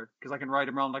one's better because I can ride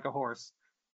him around like a horse.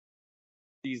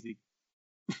 Easy.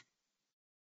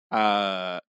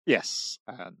 Yes,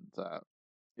 and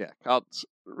can't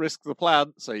risk the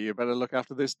plant, so you better look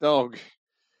after this dog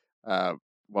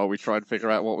while we try and figure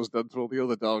out what was done to all the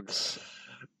other dogs.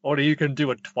 Only you can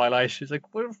do it, Twilight. She's like,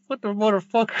 what the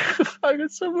motherfucker? I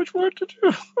got so much work to do.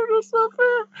 That's not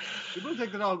fair. We will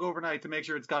take the dog overnight to make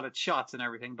sure it's got its shots and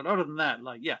everything, but other than that,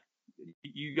 like, yeah,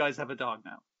 you guys have a dog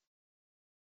now.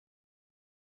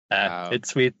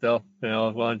 It's sweet though,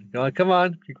 come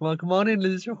on in,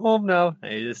 Liz, you're home now.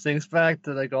 And he just thinks back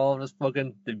to like all this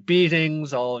fucking the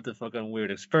beatings, all of the fucking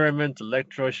weird experiments,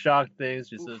 electroshock things.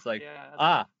 Just like,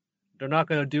 they're not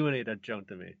gonna do any of that junk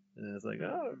to me. And it's like,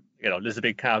 this is a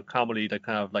big kind of comedy that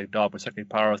kind of like dog with psychic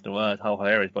powers and how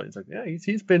hilarious. But it's like, yeah,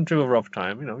 he's been through a rough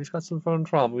time. He's got some fun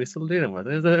trauma he's still dealing with.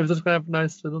 It was just kind of a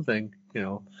nice little thing,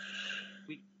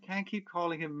 We can't keep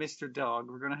calling him Mr.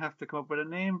 Dog. We're gonna have to come up with a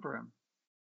name for him.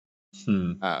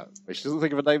 But she doesn't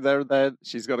think of a name there and then.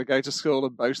 She's got to go to school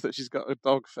and boast that she's got a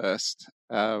dog first.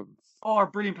 Our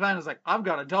brilliant plan is like, I've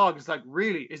got a dog. It's like,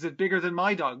 really? Is it bigger than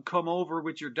my dog? Come over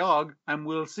with your dog and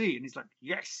we'll see. And he's like,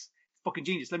 yes, fucking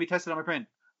genius. Let me test it on my friend.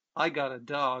 I got a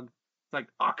dog. It's like,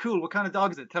 oh, cool. What kind of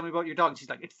dog is it? Tell me about your dog. And she's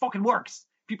like, it fucking works.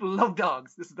 People love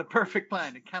dogs. This is the perfect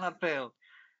plan. It cannot fail.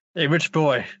 Hey, rich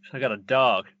boy, I got a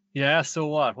dog. Yeah, so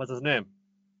what? What's his name?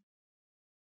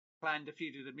 Plan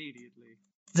defeated immediately.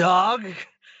 Dog?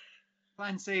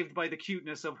 Plan saved by the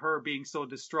cuteness of her being so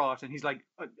distraught, and he's like,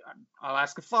 "I'll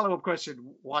ask a follow-up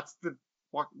question. What's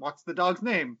the dog's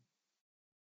name?"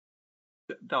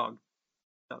 Dog.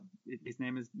 His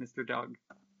name is Mr. Dog.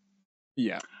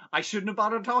 Yeah. I shouldn't have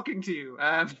bothered talking to you.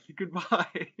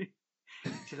 Goodbye.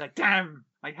 She's like, "Damn,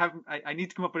 I need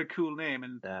to come up with a cool name."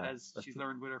 And as she's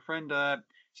learned with her friend,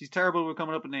 she's terrible with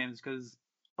coming up with names because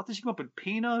what did she come up with?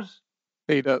 Peanut.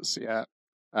 Peanuts, yeah.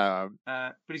 But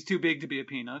he's too big to be a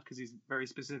peanut because he's very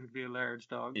specifically a large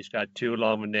dog. He's got too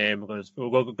long a name because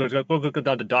we'll go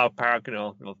down to dog park,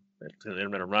 run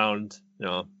around,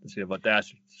 see about that.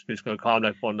 He's going to call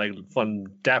him fun,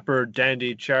 dapper,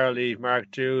 dandy, Charlie, Mark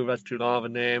II. That's too long of a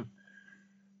name.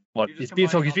 But he's being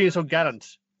so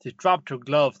gallant. He's dropped her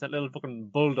gloves. That little fucking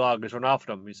bulldog is run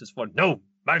after him. He's just no,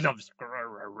 my gloves.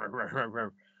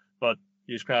 But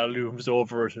he just kind of looms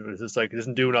over it. It's just like, he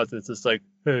doesn't do nothing. It's just like,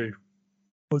 hey,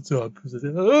 what's up?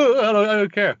 I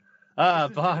don't care.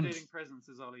 Bond. Presence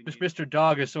is all he needs. Mr.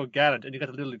 Dog is so gallant, and you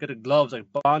got the gloves like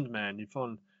Bond man. You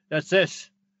fun. That's it.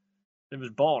 It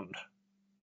was Bond.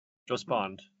 Just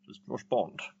Bond. Just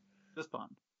Bond. Just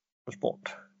Bond. Just Bond.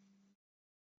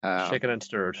 Shaken and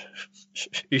stirred.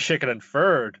 He's shaken and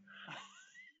furred.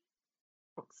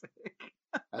 Fuck's sake.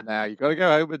 And now you've got to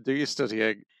go home and do your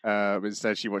studying.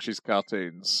 Instead, she watches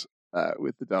cartoons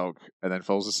with the dog and then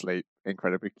falls asleep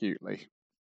incredibly cutely.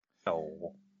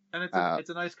 Oh. And it's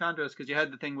a nice contrast because you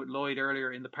had the thing with Lloyd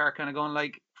earlier in the park kind of going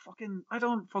like, fucking, I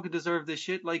don't fucking deserve this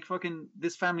shit. Like, fucking,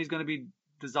 this family's going to be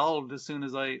dissolved as soon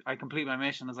as I complete my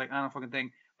mission. I was like, I don't fucking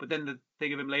think. But then the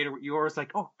thing of him later, you're always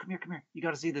like, oh, come here. You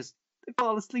got to see this. They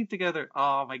fall asleep together.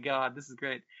 Oh my God, this is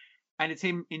great. And it's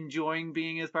him enjoying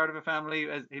being as part of a family,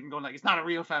 as him going like, it's not a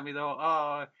real family though.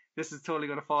 Oh, this is totally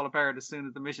going to fall apart as soon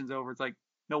as the mission's over. It's like,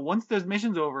 no, once there's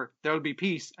mission's over, there'll be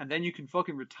peace. And then you can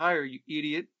fucking retire, you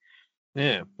idiot.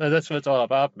 Yeah, that's what it's all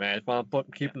about, man. It's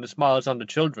about keeping the smiles on the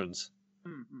children's.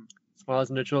 Mm-hmm.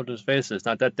 Smiles on the children's faces.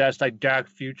 Not that's like dark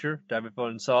future that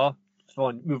everyone saw.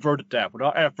 Someone reverted that with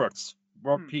our efforts.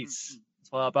 World peace. It's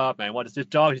all about, man. What is this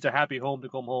dog? He's a happy home to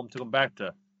come back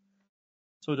to.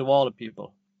 So do all the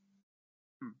people.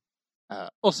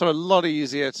 Also, a lot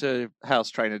easier to house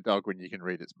train a dog when you can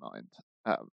read its mind.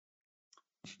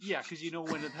 Yeah, because you know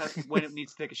when it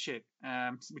needs to take a shit,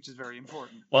 which is very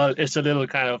important. Well, it's a little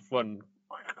kind of fun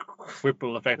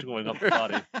whipple effect going up the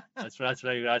body. That's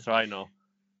what I know.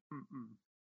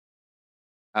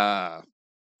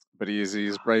 But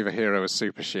he's brave a hero, a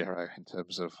super hero in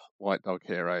terms of white dog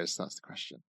heroes. That's the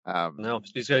question. No,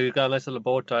 he's got a nice little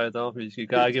bow tie though. You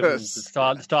gotta give him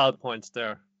the style points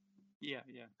there. Yeah.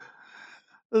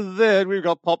 Then we've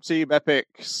got Pop Team Epic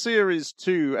Series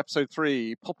 2, Episode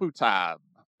 3, Poputan,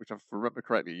 which, if I remember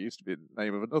correctly, used to be the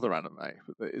name of another anime,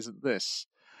 but it isn't this.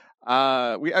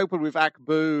 We open with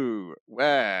Akbu,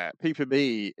 where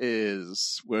Peepamy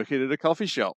is working at a coffee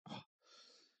shop.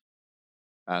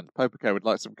 And Popoko would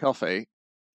like some coffee,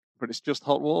 but it's just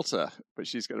hot water. But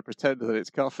she's going to pretend that it's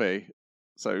coffee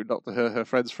so not to hurt her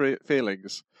friend's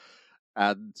feelings.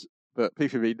 But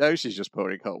PPB knows she's just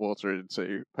pouring hot water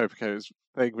into Popoco's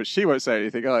thing, but she won't say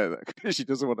anything either because she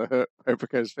doesn't want to hurt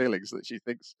Popoco's feelings that she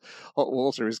thinks hot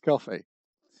water is coffee.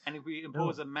 And if we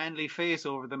impose a manly face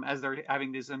over them as they're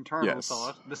having this internal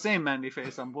thought, the same manly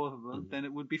face on both of them, then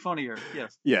it would be funnier.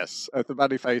 Yes. Yes. The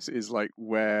manly face is like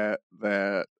where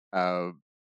their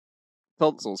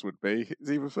tonsils would be.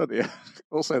 It's even funnier.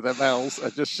 Also, their mouths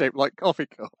are just shaped like coffee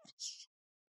cups.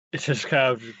 It just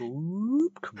kind of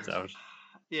whoop, comes out.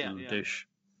 Yeah. Dish.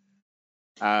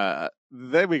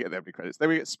 Then we get the opening credits. Then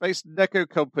we get Space Neko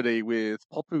Company with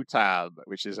Poputan,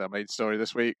 which is our main story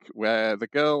this week, where the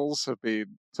girls have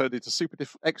been turned into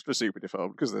extra super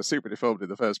deformed because they're super deformed in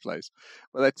the first place.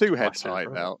 But they're 2 heads high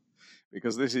now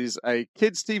because this is a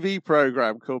kids' TV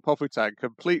program called Poputan,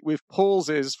 complete with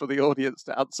pauses for the audience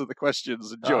to answer the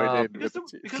questions and join in. Because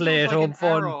play at home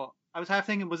fun. I was half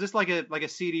thinking, was this like a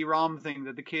CD-ROM thing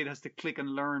that the kid has to click and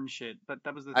learn shit?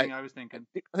 That was the thing I was thinking.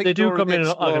 I think they do Dora come the in on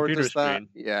a Explorer computer does that. screen.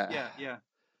 Yeah.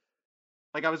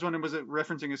 Like I was wondering, was it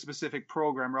referencing a specific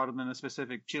program rather than a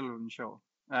specific children's show?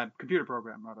 Computer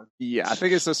program, rather. Yeah, I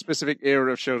think it's a specific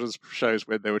era of children's shows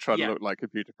when they were trying to look like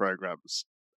computer programs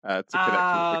to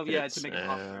connect with the kids. To make it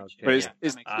popular. But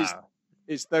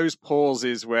it's those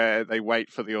pauses where they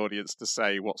wait for the audience to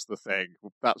say, what's the thing?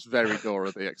 That's very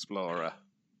Dora the Explorer.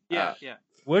 Yeah.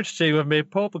 Which team have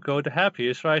made Popoco the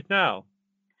happiest right now?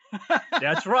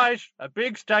 That's right, a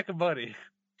big stack of money.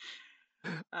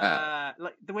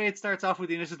 Like the way it starts off with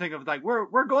the initial thing of like,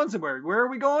 we're going somewhere. Where are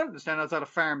we going? To stand outside a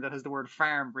farm that has the word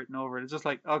farm written over it. It's just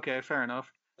like, okay, fair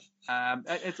enough.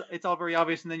 It's all very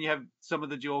obvious, and then you have some of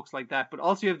the jokes like that, but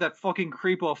also you have that fucking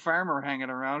creepo farmer hanging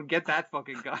around. Get that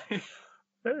fucking guy.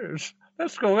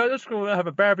 Let's go have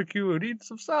a barbecue and eat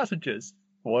some sausages.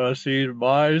 Want to see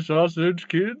my sausage,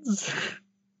 kids?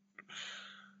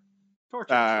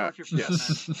 Torture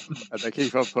yes. And they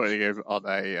keep on putting him on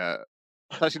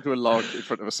attaching to a log in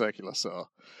front of a circular saw.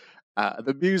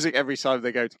 The music every time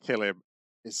they go to kill him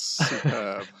is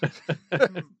superb.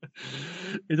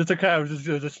 It just kind of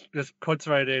just cuts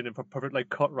right in and like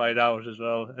cut right out as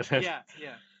well. Yeah.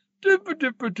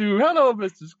 Dipper-dipper-doo. Hello,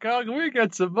 Mrs. Cog. Can we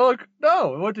get some milk?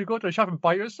 No, I want to go to the shop and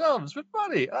buy yourselves with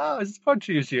money. It's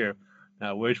Punchy's here.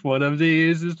 Now, which one of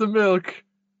these is the milk?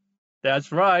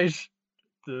 That's right.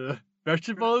 The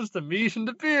vegetables, the meat, and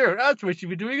the beer. That's what you'd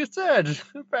be doing instead.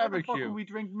 Barbecue. Why the fuck would we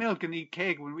drink milk and eat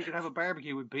cake when we could have a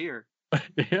barbecue with beer?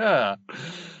 Yeah.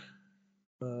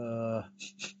 This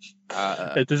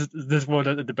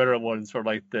one, the better ones for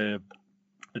like the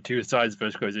two sides of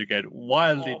it, because you get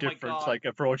wildly different like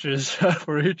approaches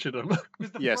for each of them.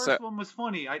 Because the first one was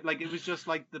funny. It was just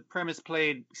like the premise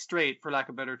played straight, for lack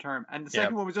of a better term, and the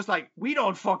second one was just like, we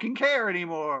don't fucking care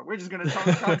anymore. We're just going to talk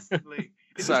constantly.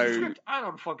 It's the script. I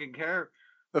don't fucking care.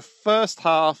 The first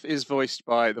half is voiced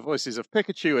by the voices of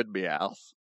Pikachu and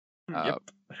Meowth.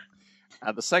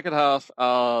 And the second half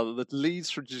are the leads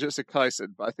from Jujutsu Kaisen,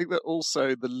 but I think they're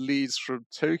also the leads from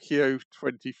Tokyo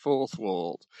 24th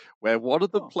World, where one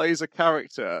of them plays a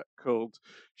character called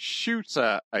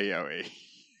Shooter Aoi.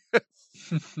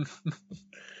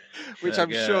 Which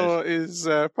I'm sure is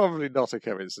probably not a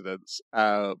coincidence.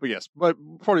 But yes,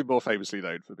 probably more famously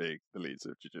known for being the leads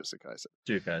of Jujutsu Kaisen.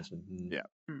 Jujutsu Kaisen.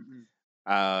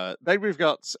 Yeah. Then we've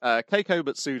got Keiko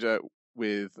Matsuda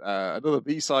with another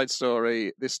B-side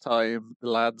story. This time, the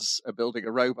lads are building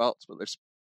a robot, but they've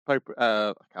I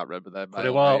can't remember their names.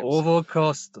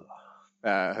 Overcost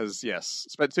has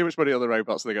spent too much money on the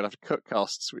robots, so they're going to have to cut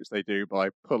costs, which they do by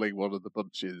pulling one of the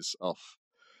bunches off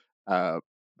the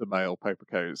male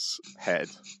Popoco's head.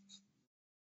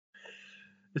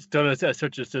 It's done as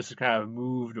such as just kind of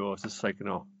moved, or it's just like,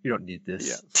 you don't need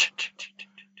this.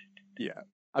 Yeah.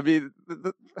 I mean,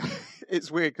 it's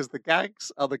weird because the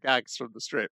gags are the gags from the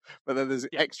strip, but then there's an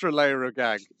extra layer of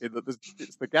gag in that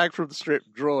it's the gag from the strip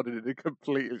drawn in a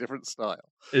completely different style.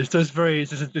 It's just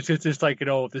it's just like,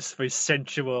 this very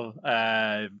sensual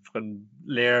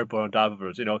layer put on top of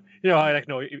it.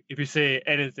 If you say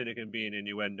anything, it can be an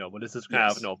innuendo, but this is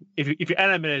kind of if you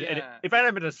animate it, if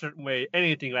animate a certain way,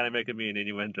 anything you animate can be an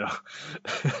innuendo.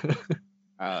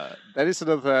 Then it's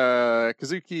another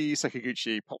Kazuki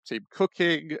Sekiguchi Pop Team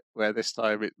cooking, where this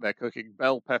time they're cooking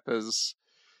bell peppers,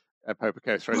 and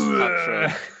Popoco throws a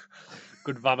tantrum.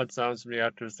 Good vomit sounds from the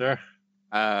actors there.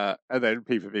 And then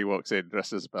PPV walks in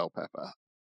dressed as a bell pepper,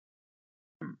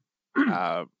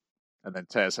 and then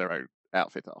tears her own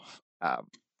outfit off.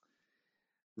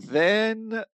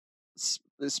 Then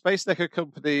the Space Neko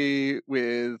Company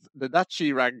with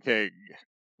Nanachi ranking,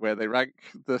 where they rank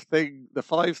the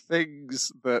 5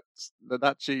 things that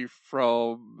Nanachi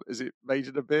from, is it Made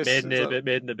in Abyss?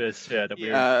 Made in Abyss, yeah, the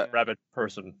weird rabbit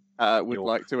person would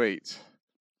like to eat.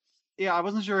 Yeah, I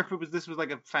wasn't sure if this was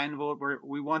like a fan vote where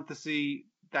we want to see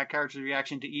that character's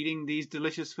reaction to eating these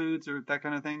delicious foods or that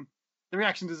kind of thing. The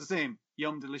reaction is the same.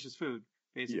 Yum, delicious food,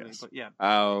 basically. Yes. But yeah.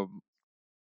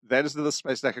 There's another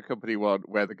Space Necker Company one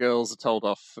where the girls are told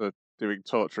off for doing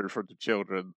torture in front of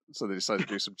children, so they decide to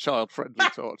do some child-friendly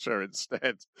torture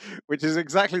instead, which is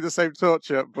exactly the same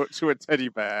torture, but to a teddy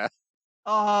bear.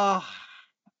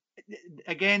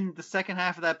 Again, the second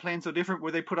half of that Playing So Different,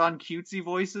 where they put on cutesy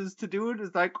voices to do it,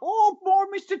 is like, oh, more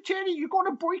Mr. Teddy, you're going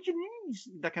to break your knees.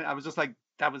 I was just like,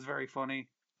 that was very funny.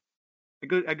 A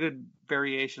good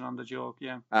variation on the joke,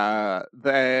 yeah. I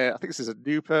think this is a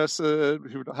new person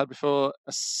who we've not had before,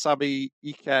 Asami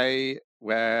Ike,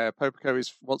 where Popico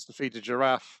wants to feed a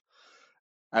giraffe,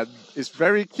 and it's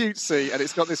very cutesy, and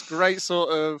it's got this great sort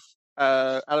of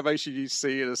animation you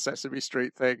see in a Sesame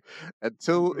Street thing,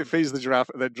 until it feeds the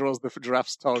giraffe and then draws the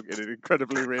giraffe's tongue in an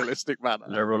incredibly realistic manner.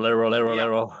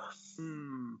 Lero.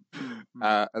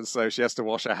 And so she has to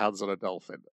wash her hands on a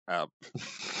dolphin.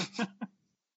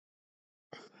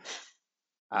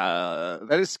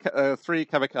 There's 3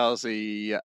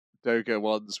 kamikaze Doga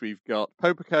ones. We've got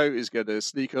Popico is going to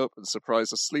sneak up and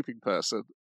surprise a sleeping person,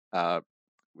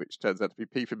 which turns out to be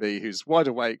Peepy, who's wide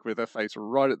awake with her face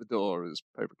right at the door as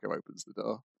Popico opens the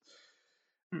door.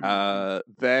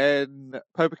 Then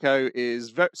Popico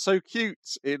is so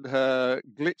cute in her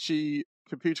glitchy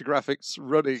computer graphics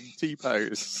running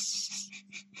T-pose.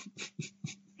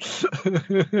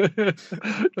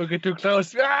 Don't get too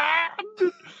close.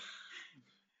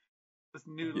 Just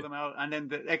noodle them out, and then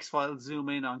the X-Files zoom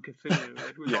in on Cthulhu,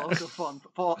 who's also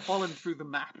falling through the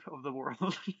map of the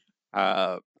world.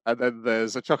 And then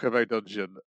there's a Chocobo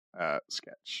Dungeon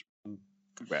sketch.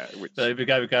 So we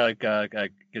got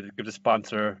give the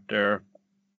sponsor their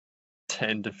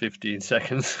 10 to 15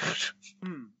 seconds.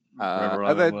 And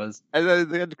then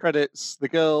the end credits, the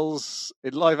girls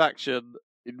in live action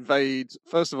invade,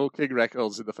 first of all, King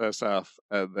Records in the first half,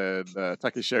 and then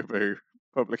Takishobu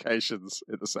Publications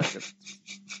in the second.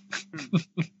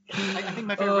 I think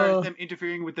my favorite part is them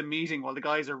interfering with the meeting while the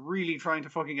guys are really trying to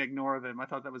fucking ignore them. I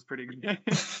thought that was pretty good.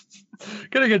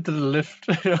 Gotta get to the lift.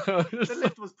 The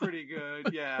lift was pretty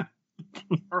good, yeah.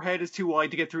 Her head is too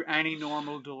wide to get through any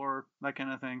normal door, that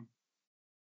kind of thing.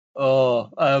 I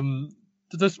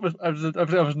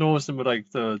was noticing with like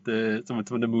some of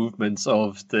the movements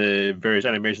of the various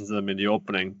animations of them in the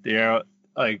opening. They are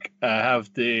like have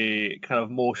the kind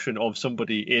of motion of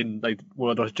somebody in like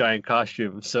one of those giant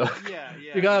costumes. So yeah.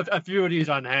 You got a few of these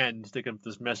on hand they can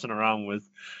just messing around with.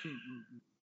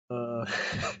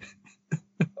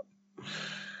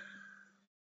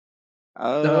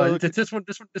 This one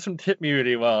hit me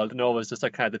really well. I know it was just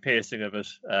like kind of the pacing of it.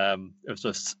 It was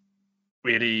just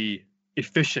really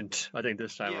efficient, I think,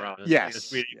 this time around. Yes,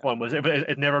 it's really fun.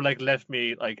 It never like left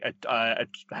me like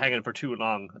hanging for too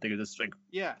long. I think it just like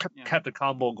kept the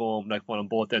combo going like one on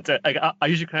both ends. I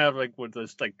usually kind of like would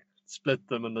just like split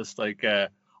them and just like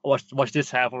watch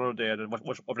this half another day and then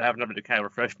watch what happened after to kind of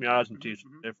refresh me on it and teach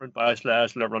different. But I still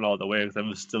let it run all the way because I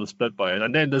was still split by it.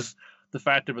 And then there's the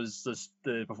fact it was just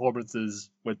the performances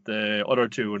with the other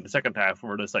two in the second half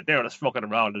were just like they were just fucking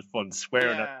around, just fun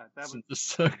swearing at and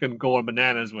just fucking going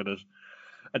bananas with it.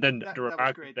 And then the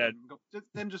remark that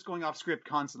them just going off script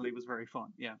constantly was very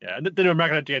fun. Yeah. And then the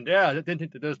remark at the end, I didn't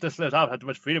think that this let out had too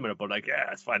much freedom in it, but like,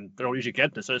 it's fine. They don't usually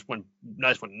get this. I just went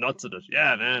nuts at it.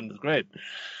 Yeah, man, it's great.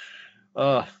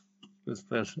 Watch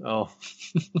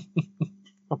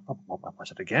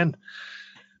it again.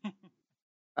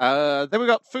 Then we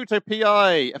got Futo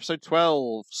PI, episode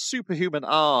 12, Superhuman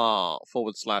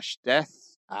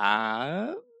R/Death,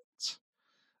 and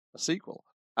a sequel.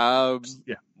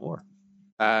 More.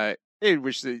 In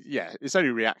which it's only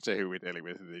Reactor who we're dealing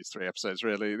with in these 3 episodes,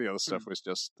 really. The other stuff was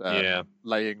just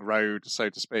laying road, so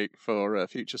to speak, for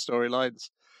future storylines.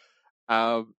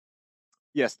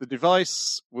 Yes, the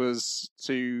device was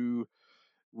to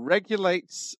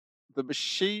regulate the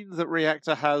machine that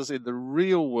Reactor has in the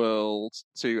real world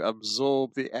to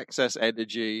absorb the excess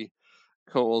energy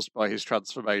caused by his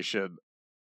transformation.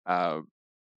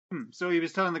 So he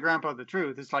was telling the grandpa the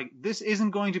truth. It's like, this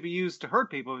isn't going to be used to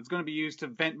hurt people. It's going to be used to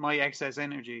vent my excess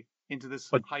energy into this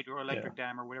hydroelectric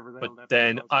dam or whatever the hell that is. But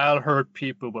then I'll hurt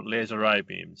people with laser eye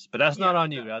beams. But that's not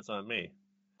on you. That's on me.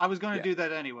 I was going to do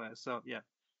that anyway, so yeah.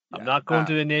 I'm not going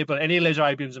to enable any laser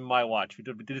eye beams in my watch. We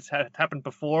did this happen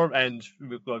before, and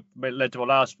we led to a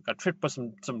loss. We got tricked by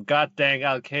some goddamn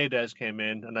Al-Qaeda's came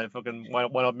in, and I fucking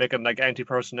went up making like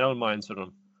anti-personnel mines for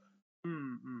them.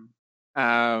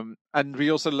 And we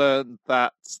also learned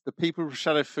that the people from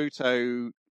Shadow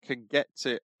Futo can get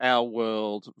to our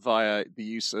world via the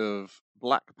use of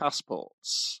black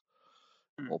passports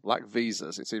or black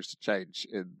visas. It seems to change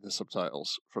in the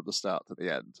subtitles from the start to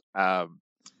the end.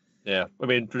 Yeah, I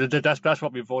mean that's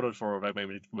what we voted for, right?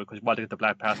 Maybe because we want to get the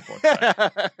black passport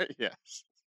back. Yes.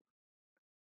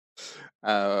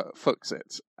 Fucks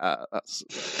it. That's.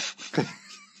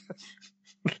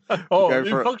 Oh,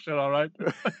 you function all right.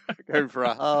 Going for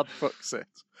a hard fucks it.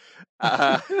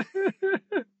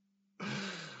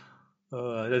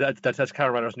 That's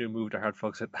Karen Ryder's new move to hard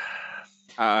fucks it.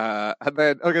 And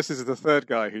then I guess this is the third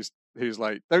guy who's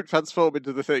like, don't transform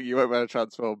into the thing, you won't be able to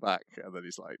transform back. And then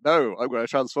he's like, no, I'm going to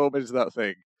transform into that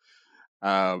thing.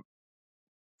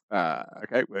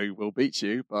 Okay, we will beat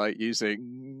you by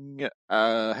using.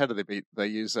 How do they beat? They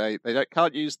use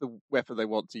can't use the weapon they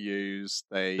want to use.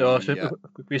 We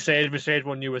said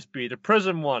one USB, the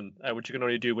prism one, which you can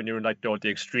only do when you're in like the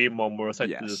extreme one, where it's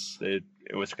like it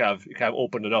was kind of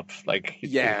open it up, like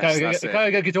it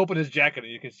kind of gets open his jacket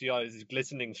and you can see all his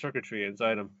glistening circuitry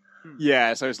inside him.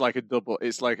 Yeah, so it's like a double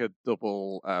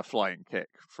flying kick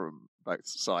from both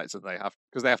sides, and they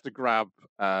have to grab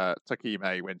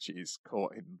Takime when she's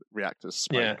caught in reactor's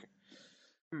smoke.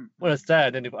 Yeah. Well, it's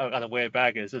that, and then on the way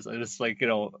back, it's like,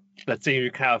 let's say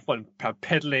you kind of fun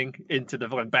pedaling into the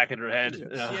fucking back of her head.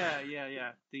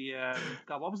 Yeah. The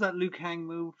God, what was that Liu Kang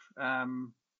move?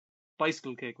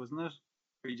 Bicycle kick, wasn't it?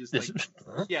 Where you just like,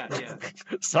 yeah.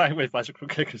 Sideways bicycle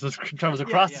kick is just travels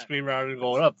across the screen rather than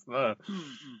going up.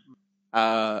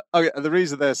 The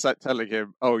reason they're telling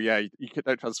him, you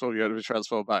don't transform, you only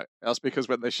transform back. That's because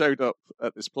when they showed up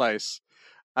at this place,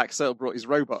 Axel brought his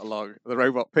robot along. The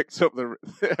robot picked up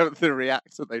the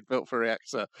reactor they'd built for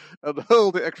reactor and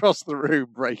hurled it across the room,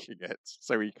 breaking it,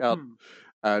 so he can't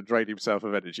drain himself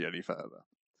of energy any further.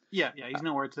 Yeah, he's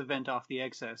nowhere to vent off the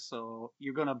excess, so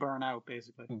you're going to burn out,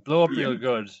 basically. Blow up real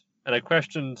good. And I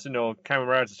questioned, Cameron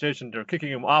Ryder's decision. They're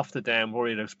kicking him off the dam where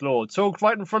he'd explode. So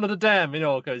right in front of the dam,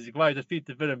 because you might defeat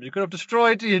the villain. You could have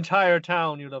destroyed the entire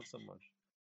town you love so much.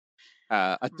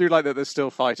 I do like that they're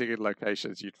still fighting in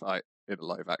locations you'd fight in a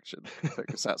live action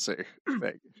Tokusatsu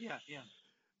thing. Yeah.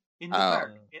 In the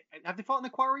park. Have they fought in the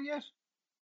quarry yet?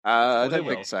 I don't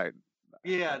think so.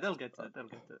 Yeah, they'll get to it.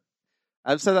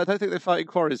 And so I don't think they fight in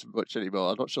quarries much anymore.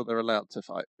 I'm not sure they're allowed to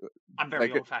fight. I'm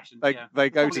very old-fashioned.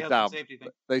 They go to dams.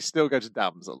 They still go to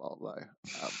dams a lot,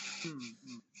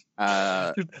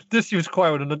 though. This use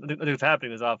quiet when nothing's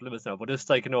happening is off limits now, but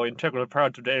it's like, integral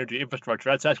part of the energy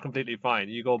infrastructure. That's completely fine.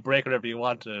 You go break whatever you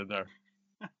want in there.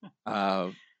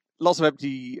 Lots of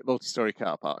empty multi-story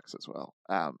car parks as well.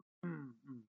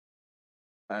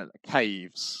 And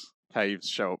caves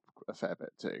show up a fair bit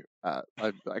too. I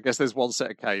guess there's one set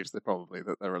of caves that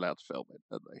they're allowed to film in,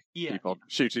 and they keep on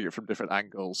shooting it from different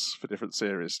angles for different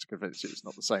series to convince you it's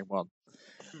not the same one.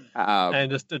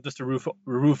 And just the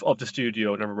roof of the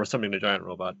studio. Remember, we're summoning the giant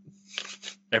robot.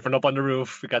 If we're up on the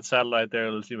roof, we got satellite there.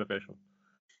 It'll seem official.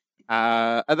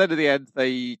 And then at the end,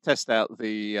 they test out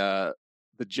the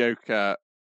Joker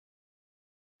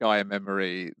Gaia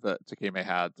memory that Takime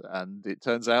had, and it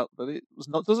turns out that it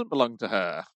doesn't belong to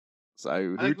her. So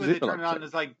I think when they turn it on, and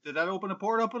it's like, did that open a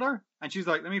port up with her? And she's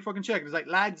like, let me fucking check. It's like,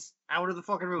 lads, out of the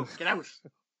fucking room, get out.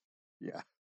 Yeah.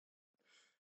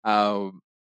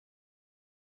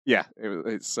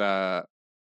 It's. I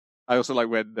also like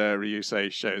when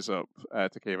Ryusei shows up.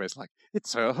 Takime's like,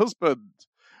 it's her husband.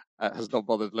 Has not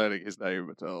bothered learning his name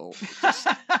at all.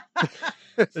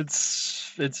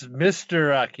 It's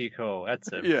Mr. Akiko.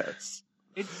 That's it. Yes.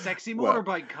 It's sexy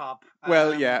motorbike cop.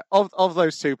 Of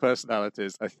those two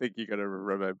personalities, I think you're going to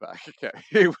remember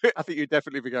Akiko. I think you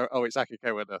definitely be going, it's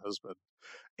Akiko and her husband.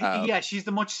 She's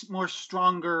the much more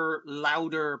stronger,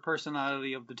 louder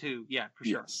personality of the two. Yeah, for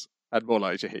sure. Yes, and more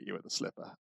likely to hit you with a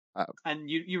slipper. And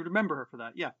you remember her for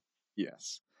that, yeah.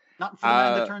 Yes. Not for the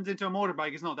man that turns into a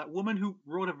motorbike. It's that woman who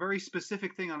wrote a very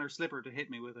specific thing on her slipper to hit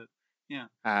me with it. Yeah.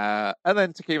 And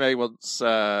then Takime wants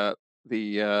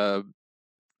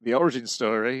the origin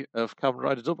story of Kamen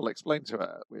Rider Double explained to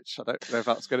her, which I don't know if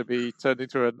that's going to be turned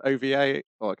into an OVA,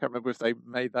 or I can't remember if they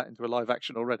made that into a live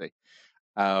action already.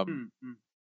 Well,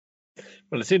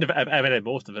 it seemed to have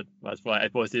most of it. That's why I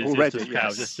suppose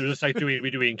it's just like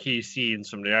doing key scenes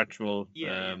from the actual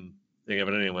thing of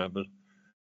it anyway. But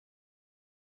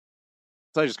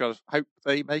so I just got to hope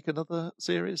they make another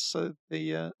series. So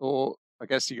or I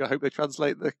guess you got to hope they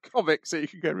translate the comic so you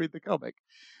can go read the comic.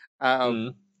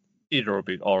 Either would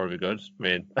be good. I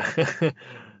mean,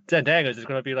 then dang, it's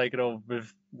going to be like,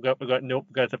 we've got no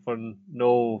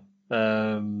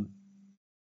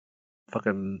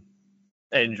fucking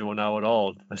Enjo now at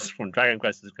all. When Dragon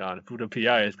Quest is gone, Fudo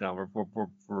PI is gone. We're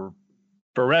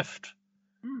bereft.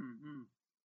 Mm-hmm.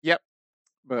 Yep,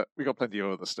 but we got plenty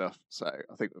of other stuff, so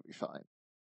I think we'll be fine.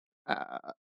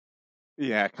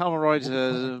 Yeah, Kamen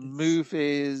Rider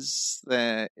movies,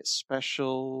 their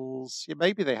specials. Yeah,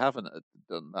 maybe they haven't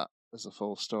done that as a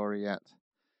full story yet.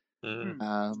 There's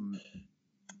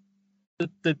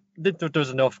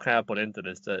enough crap put into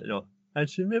this that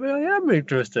actually maybe I am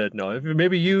interested. No,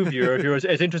 maybe you, viewer, if you're as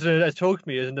interested as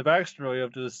Tokumi is in the backstory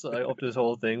of this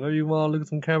whole thing, or you want to look at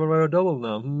some Kamen Rider Double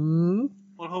now.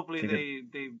 Well, hopefully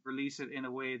they release it in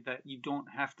a way that you don't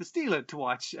have to steal it to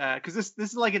watch, because this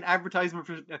is like an advertisement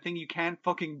for a thing you can't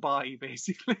fucking buy,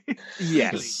 basically.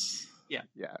 Yes. Yeah.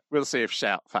 We'll see if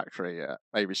Shout Factory,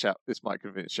 this might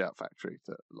convince Shout Factory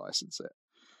to license it.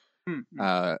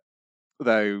 Mm-hmm.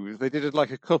 Though they did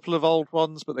like a couple of old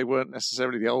ones, but they weren't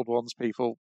necessarily the old ones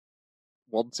people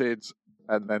wanted,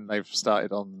 and then they've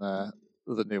started on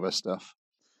the newer stuff.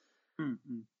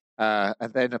 Mm-hmm.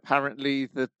 And then apparently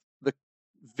the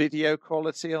video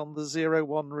quality on the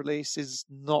 01 release is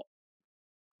not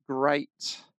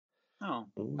great. Oh.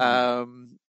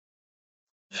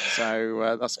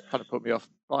 So that's kind of put me off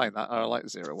buying that. I like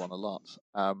 01 a lot.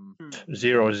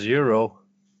 00.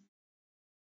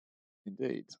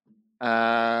 Indeed.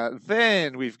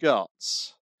 Then we've got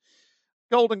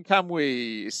Golden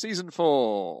Kamui, Season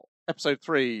 4, Episode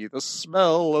 3, The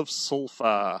Smell of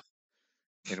Sulfur,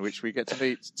 in which we get to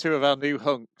meet two of our new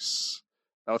hunks.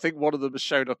 I think one of them has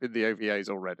shown up in the OVAs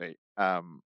already. Good.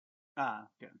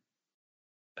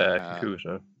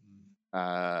 Kakuta.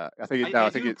 I do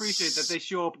appreciate that they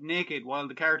show up naked while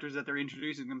the characters that they're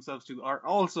introducing themselves to are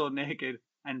also naked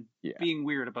and being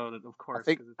weird about it, of course. I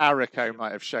think Ariko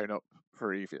might have shown up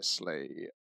previously.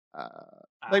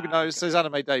 Maybe no, it says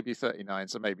anime debut 39,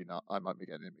 so maybe not. I might be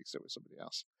getting it mixed up with somebody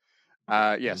else.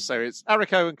 Yes, so it's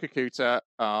Ariko and Kakuta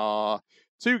are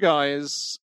two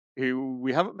guys who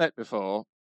we haven't met before,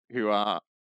 who are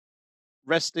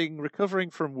recovering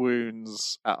from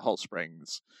wounds at Hot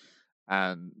Springs,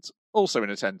 and also in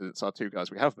attendance are two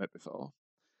guys we have met before.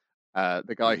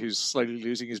 The guy who's slowly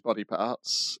losing his body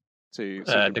parts to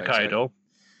Nikaido,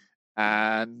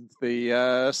 and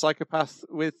the psychopath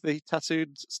with the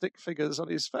tattooed stick figures on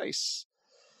his face,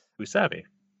 Usabi.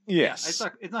 Yes. Yeah,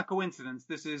 it's not coincidence.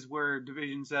 This is where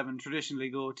Division 7 traditionally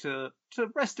go to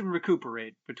rest and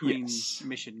recuperate between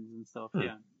missions and stuff.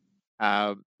 Yeah.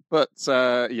 But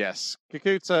yes,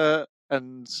 Kakuta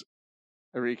and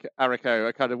Ariko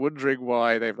are kind of wondering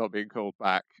why they've not been called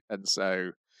back, and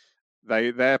so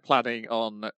they're planning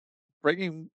on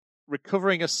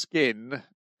recovering a skin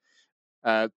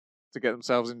to get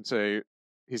themselves into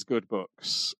his good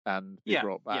books and be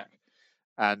brought back. Yeah.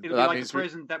 And it'll be like the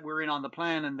present that we're in on the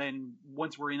plan, and then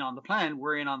once we're in on the plan,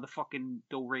 we're in on the fucking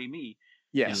Do Re Mi.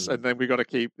 Yes, and then we've got to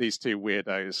keep these two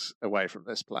weirdos away from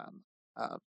this plan.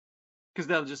 Because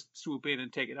they'll just swoop in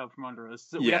and take it out from under us.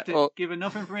 So we have to give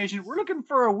enough information. We're looking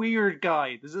for a weird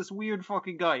guy. There's this weird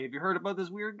fucking guy. Have you heard about this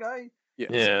weird guy?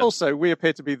 Yes. Yeah. Also, we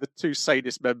appear to be the two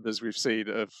sanest members we've seen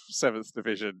of 7th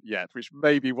Division yet, which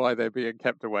may be why they're being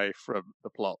kept away from the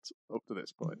plot up to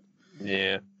this point.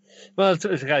 Yeah. Well, it's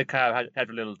a guy kind of had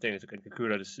a little thing.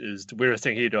 Kakuta is the weirdest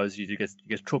thing he does. He gets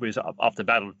trophies off the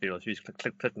battlefield. He's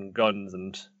clicking guns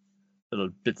and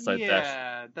little bits like that.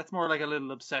 Yeah, that's more like a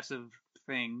little obsessive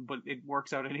thing, but it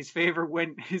works out in his favor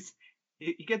when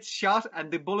he gets shot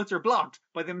and the bullets are blocked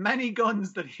by the many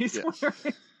guns that he's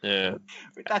wearing. Yeah,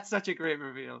 that's such a great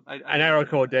reveal. And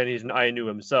Ariko then he's an Ainu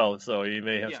himself, so he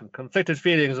may have some conflicted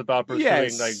feelings about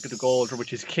pursuing like the goal for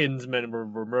which his kinsmen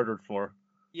were murdered for.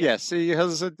 Yes, he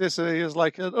has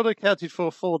like an unaccounted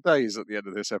for 4 days at the end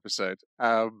of this episode,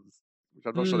 which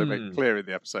I'm not sure they make clear in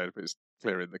the episode, but it's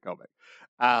clear in the comic.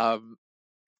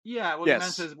 Yeah, well, the man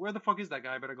says, "Where the fuck is that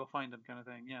guy? I better go find him," kind of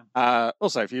thing. Yeah.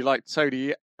 Also, if you like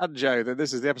Tony and Joe, then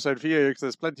this is the episode for you because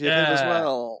there's plenty of him as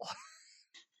well.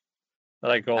 I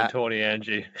like going Tony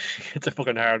Angie. It's a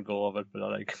fucking hard go of it, but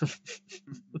I like.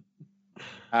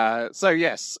 So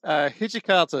yes,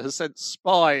 Hijikata has sent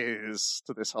spies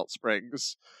to this hot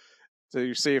springs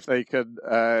to see if they can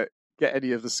get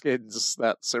any of the skins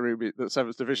that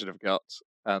 7th Division have got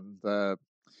and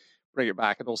bring it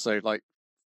back, and also like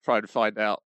try and find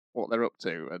out what they're up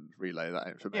to and relay that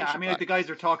information. Yeah, I mean, like, the guys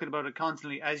are talking about it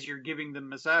constantly as you're giving them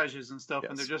massages and stuff,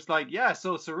 and they're just like, "Yeah,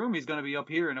 so Tsurumi's going to be up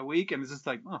here in a week," and it's just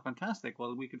like, "Oh, fantastic!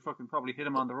 Well, we could fucking probably hit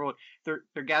him on the road." They're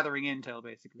gathering intel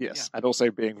basically. Yes, and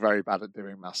also being very bad at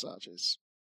doing massages.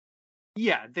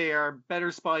 Yeah, they are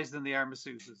better spies than the are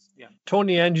masseuses. Yeah,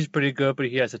 Tony Angie's pretty good, but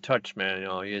he has a touch, man.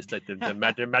 He has like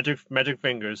the magic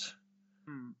fingers.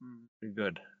 Mm-hmm. Pretty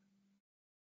good.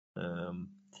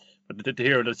 But to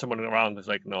hear that someone around was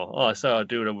like, no, I saw a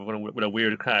dude with a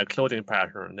weird kind of clothing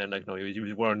pattern, and then like, no, he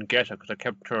was wearing Geta because I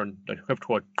kept going.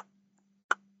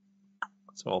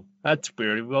 So that's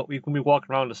weird. We can be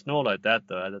walking around in the snow like that,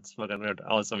 though. That's fucking weird.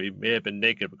 Also, he may have been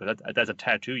naked because that's a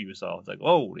tattoo you saw. It's like,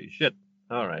 holy shit!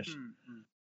 All right.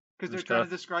 Because they're trying to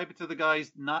describe it to the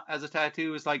guys not as a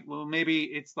tattoo. It's like, well, maybe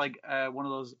it's like one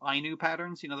of those Ainu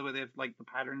patterns. You know, the way they have like the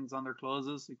patterns on their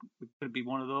clothes. It could be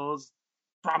one of those.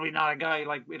 Probably not a guy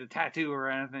like with a tattoo or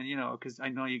anything, you know, because I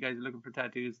know you guys are looking for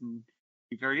tattoos and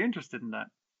be very interested in that.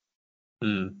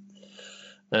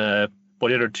 But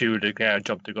the other two, they kind of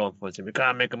jumped the gun for us. We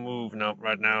can't make a move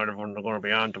right now. Everyone's going to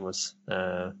be onto us.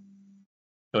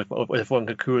 If one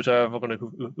Kakuta,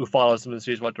 who follows them and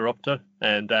sees what they're up to.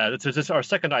 And this is our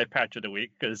second eye patch of the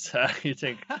week, because you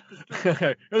think, here's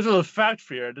a little fact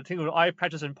for you. The thing with eye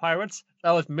patches in Pirates,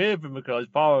 that was maybe because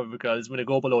when they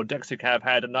go below decks, they have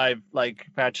had an eye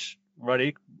patch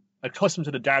ready, accustomed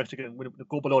to the dark, so when they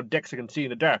go below decks, they can see in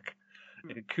the dark.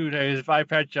 And Kakuta has eye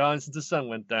patch on since the sun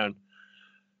went down.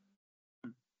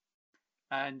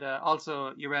 And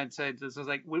also, your man said this was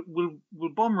like, we'll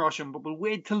bum rush him, but we'll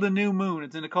wait till the new moon.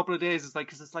 It's in a couple of days. It's like,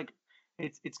 because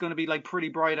it's going to be like pretty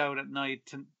bright out at night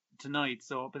tonight.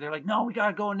 So, but they're like, no, we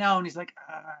gotta go now. And he's like,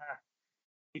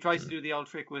 he tries to do the old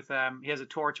trick with he has a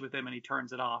torch with him and he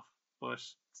turns it off, but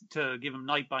to give him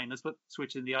night blindness. But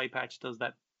switching the eye patch does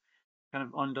that, kind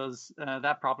of undoes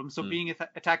that problem. So being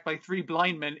attacked by 3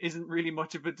 blind men isn't really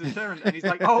much of a deterrent. And he's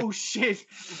like, oh shit,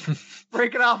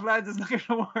 break it off, lads. It's not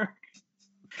gonna work.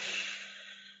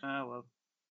 Oh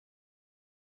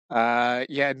well.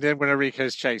 Yeah, and then when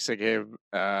Erika's chasing him,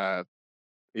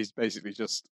 he's basically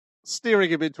just steering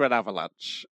him into an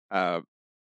avalanche.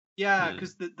 Yeah,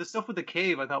 because the stuff with the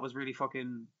cave I thought was really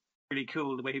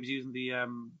cool. The way he was using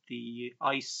the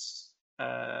ice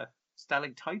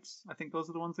stalactites. I think those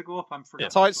are the ones that go up. I'm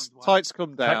forgetting. Tights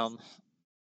come down.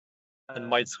 And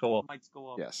mites go up.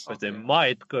 Yes. But they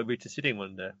might go reach the ceiling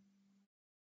one day.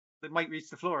 They might reach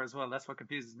the floor as well. That's what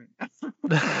confuses me.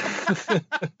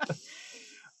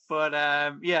 But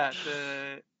yeah,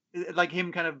 like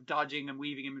him kind of dodging and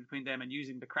weaving in between them and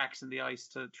using the cracks in the ice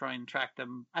to try and track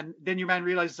them. And then your man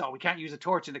realizes, we can't use a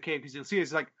torch in the cave because you'll see it.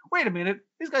 He's like, wait a minute,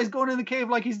 this guy's going in the cave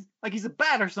like he's a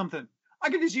bat or something. I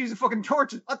can just use a fucking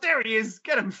torch. Oh, there he is.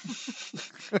 Get him.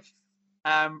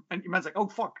 And your man's like, oh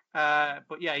fuck.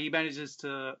 But yeah, he manages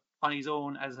to, on his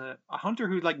own, as a hunter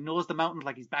who like knows the mountains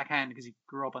like he's backhand because he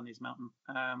grew up on this mountain.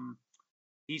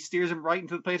 He steers him right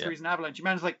into the place where he's an avalanche. Your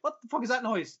man's like, what the fuck is that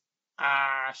noise?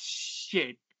 Ah,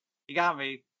 shit. You got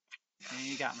me.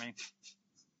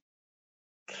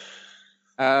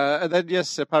 And then,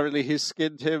 yes, apparently he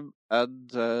skinned him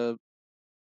and...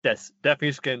 Yes,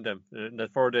 definitely skinned him. In the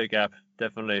 4-day gap,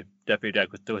 definitely dead.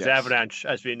 Because there was avalanche,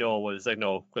 as we know, was like,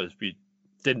 no, because we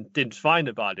didn't find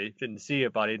a body, didn't see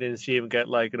a body, didn't see him get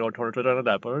like turned around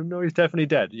that. But no, he's definitely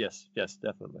dead. Yes,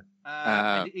 definitely.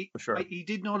 For sure. He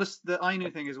did notice the Ainu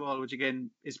thing as well, which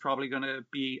again is probably going to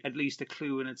be at least a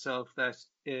clue in itself that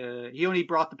he only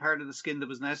brought the part of the skin that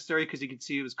was necessary because he could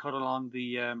see it was cut along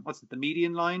the the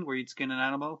median line where you'd skin an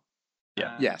animal.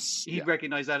 Yeah. Yes. He'd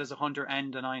recognize that as a hunter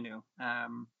and an Ainu.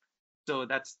 So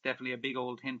that's definitely a big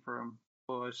old hint for him.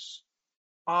 But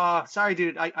sorry,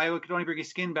 dude, I could only bring his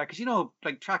skin back because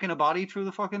like tracking a body through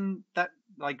the fucking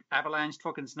avalanche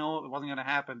fucking snow, it wasn't gonna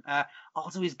happen.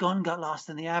 Also, his gun got lost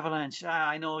in the avalanche.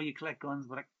 I know you collect guns,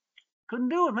 but I couldn't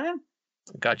do it, man.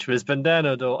 Got you his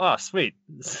bandana though. Oh, sweet.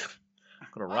 I'm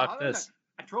gonna rock this.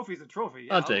 A trophy's a trophy.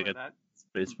 Yeah, I'll take it. It's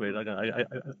pretty sweet. I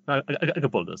can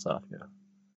pull this off.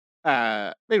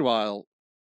 Yeah. Meanwhile,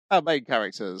 our main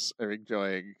characters are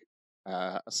enjoying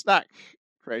a snack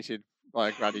created by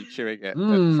a granny, chewing it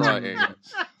and frying it.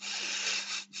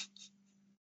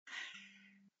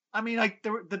 I mean, like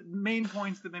the main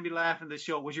points that made me laugh in this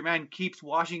show was your man keeps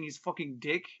washing his fucking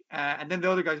dick, and then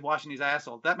the other guy's washing his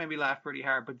asshole. That made me laugh pretty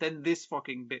hard. But then this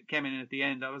fucking bit came in at the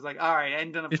end. I was like, all right,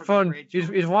 end on a it's fun. Great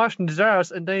he's washing his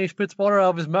ass, and then he spits water out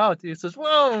of his mouth. He says,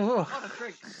 "Whoa!" What a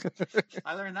trick!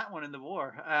 I learned that one in the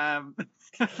war.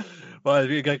 Well,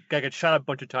 we get shot a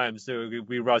bunch of times. So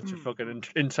we rot your fucking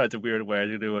inside's a weird way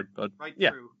to do it, but right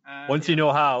through. Once you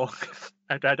know how.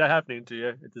 That happening to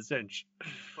you, it's a cinch.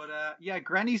 But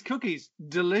Granny's cookies,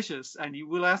 delicious, and you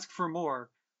will ask for more.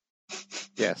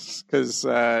 Yes, because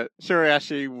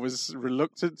Shirayashi was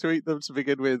reluctant to eat them to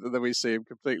begin with, and then we see him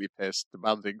completely pissed,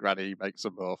 demanding Granny make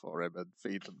some more for him and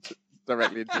feed them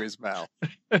directly into his mouth.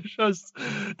 It's just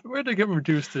the way they get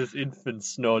reduced to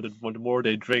infants, the more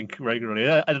they drink regularly.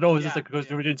 I don't know, it's just like because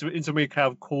they're in so many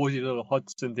kind of cozy little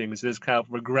huts and things, they just kind of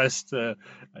regress to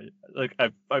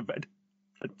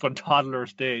from toddler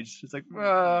stage. She's like,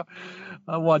 I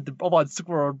want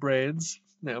squirrel brains.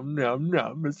 No,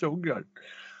 it's so good.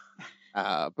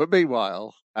 But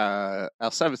meanwhile, our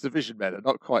 7th Division men are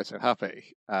not quite so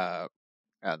happy. And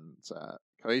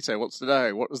Kaito wants to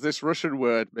know, what does this Russian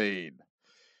word mean?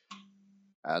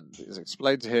 And it's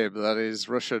explained to him that is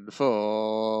Russian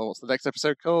for, what's the next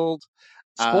episode called?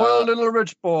 Spoiled little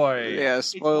rich boy. Yeah,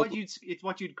 spoiled. It's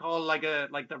what you'd call like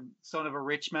the son of a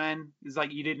rich man. It's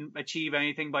like you didn't achieve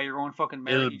anything by your own fucking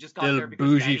merit. You just got there because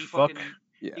bougie fuck.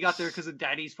 You got there because of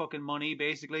daddy's fucking money,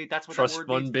 basically. That's what Trust that word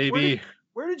fund, means. baby.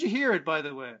 Where did you hear it, by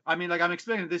the way? I mean, like, I'm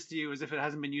explaining this to you as if it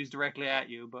hasn't been used directly at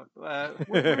you, but where did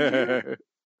you hear it?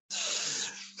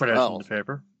 Put it in the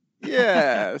paper.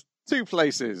 Yeah, 2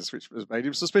 places, which was made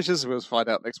him suspicious. We'll find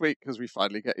out next week because we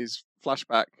finally get his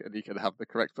flashback and he can have the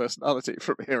correct personality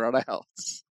from here on out.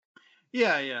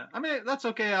 Yeah. I mean, that's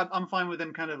okay. I'm fine with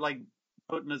him kind of like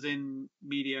putting us in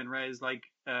media and res, like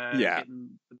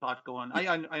getting the plot going. I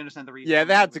understand the reason. Yeah,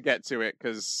 they had to get to it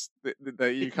because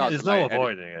you can't. There's no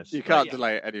avoiding it. You can't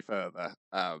delay it any further.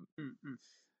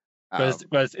 Because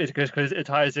it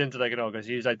ties into, like, because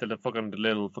he's like the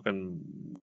little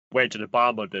fucking wedge at the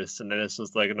bottom of this, and then it's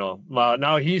just like, well,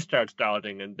 now he starts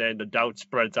doubting, and then the doubt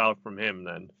spreads out from him.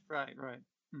 Then right.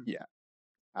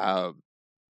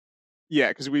 Yeah,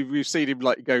 because we've seen him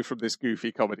like go from this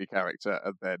goofy comedy character,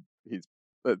 and then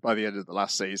by the end of the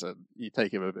last season, you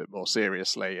take him a bit more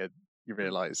seriously, and you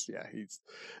realise,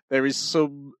 there is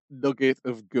some nugget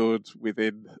of good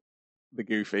within the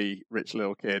goofy rich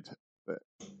little kid that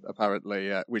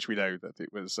apparently, which we know that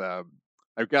it was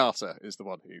Ogata is the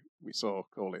one who we saw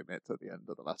calling it at the end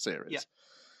of the last series. Yeah.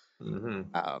 Mm-hmm.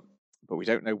 But we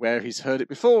don't know where he's heard it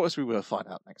before, as we will find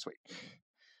out next week.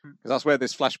 Because that's where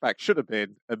this flashback should have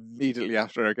been, immediately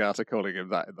after Ogata calling him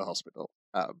that in the hospital.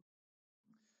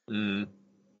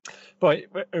 But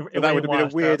that would have been a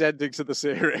weird ending to the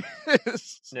series.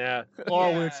 Yeah.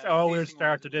 Weird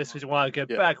start to this because you want to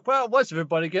get back. Well, what's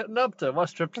everybody getting up to?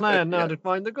 What's their plan now to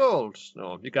find the gold?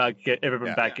 No, you got to get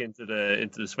everyone back into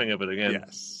the swing of it again.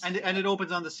 Yes. And it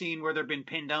opens on the scene where they're being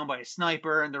pinned down by a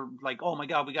sniper, and they're like, "Oh my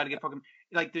god, we got to get fucking."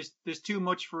 Like, there's too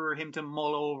much for him to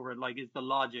mull over. Like, is the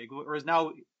logic? Whereas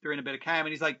now they're in a bit of calm, and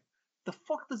he's like, the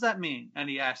fuck does that mean? And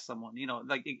he asks someone,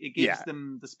 like it gives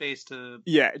them the space to.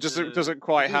 Yeah, it doesn't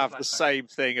quite have the same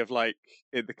thing of, like,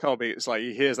 in the comic. It's like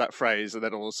he hears that phrase and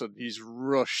then all of a sudden he's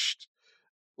rushed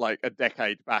like a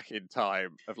decade back in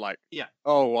time of like,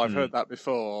 oh, I've heard that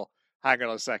before. Hang on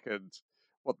a second,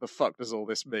 what the fuck does all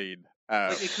this mean?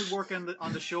 Like, it could work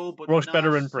on the show, but works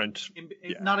better in print.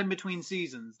 Not in between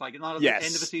seasons, like not at the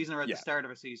end of a season or at the start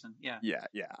of a season. Yeah.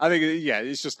 I think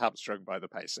it's just hamstrung by the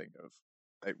pacing of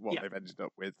what they've ended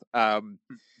up with. But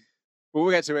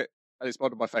we'll get to it, and it's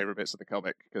one of my favourite bits of the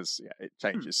comic because it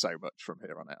changes so much from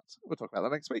here on out. We'll talk about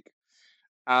that next week.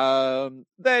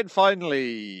 Then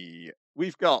finally,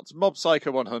 we've got Mob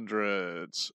Psycho 100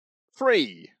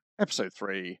 episode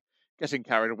 3, Getting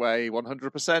Carried Away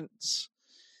 100%,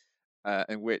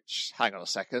 in which, hang on a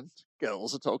second,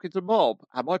 girls are talking to Mob.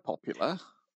 Am I popular?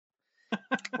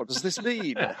 What does this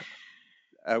mean?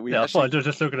 They're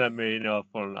just looking at me,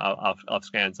 off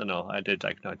scans. I did,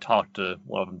 I talked to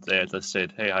one of them today. I just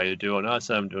said, "Hey, how you doing?" I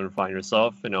said, "I'm doing fine.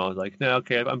 Yourself?" I was like, "No,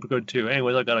 okay, I'm good too."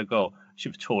 Anyways, I gotta go. She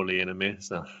was totally into me,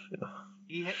 so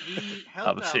he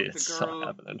helped out it's the girl.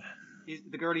 happening.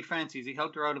 The girl he fancies. He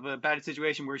helped her out of a bad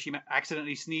situation where she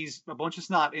accidentally sneezed a bunch of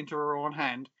snot into her own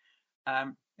hand.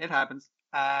 It happens,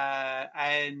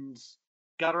 and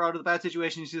got her out of the bad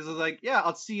situation. She was like, "Yeah,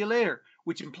 I'll see you later,"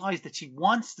 which implies that she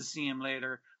wants to see him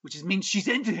later, which means she's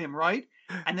into him, right?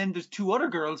 And then there's 2 other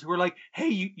girls who are like,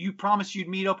 "Hey, you promised you'd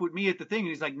meet up with me at the thing," and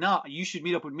he's like, "Nah, you should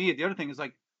meet up with me at the other thing." It's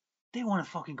like, they want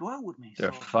to fucking go out with me.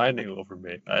 They're fighting over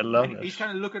me. I love it. He's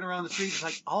kind of looking around the street. It's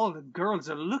like, all the girls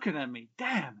are looking at me.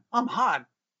 Damn, I'm hot.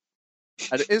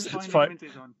 And it's fine.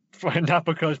 Not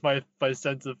because my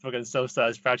sense of fucking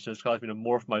self-satisfaction has caused me to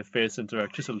morph my face into a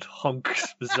chiseled hunk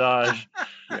visage.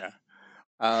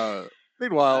 Yeah.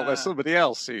 Meanwhile, there's somebody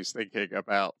else who's thinking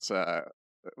about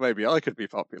maybe I could be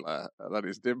popular. That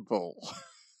is Dimple.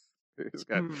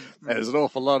 There's an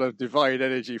awful lot of divine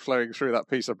energy flowing through that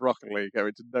piece of broccoli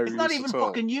going to no use at all. It's not even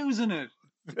fucking using it.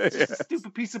 It's just a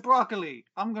stupid piece of broccoli.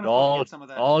 I'm going to get some of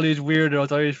that. All these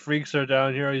weirdos, all these freaks are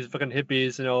down here, these fucking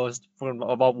hippies, it's fucking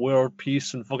about world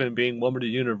peace and fucking being one with the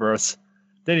universe.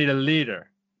 They need a leader.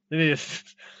 They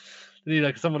need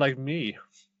like someone like me.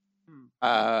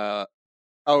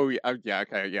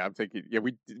 Okay. Yeah, I'm thinking. Yeah,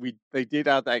 they did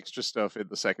add extra stuff in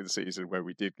the second season where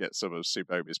we did get some of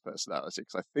Tsubomi's personality.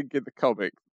 Because I think in the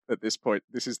comic at this point,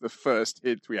 this is the first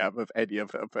hint we have of any of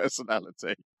her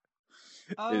personality.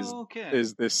 Okay.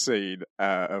 is this scene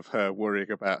of her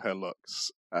worrying about her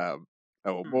looks, or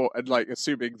more, and like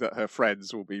assuming that her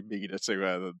friends will be meaner to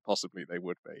her than possibly they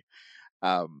would be.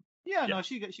 No,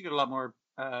 she got a lot more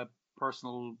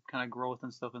personal kind of growth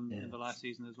and stuff in the last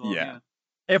season as well. Yeah.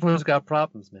 Everyone's got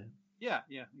problems, man. Yeah,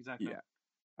 exactly.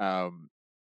 Yeah.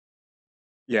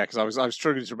 Yeah, because I was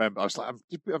struggling to remember. I was like,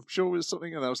 I'm sure it was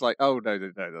something, and I was like, oh no,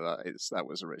 that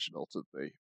was original to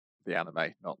the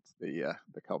anime, not the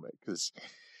comic. Because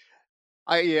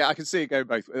I can see it going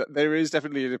both. There is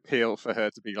definitely an appeal for her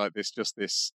to be like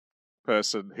this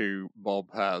person who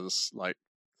Mob has like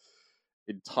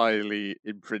entirely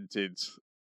imprinted,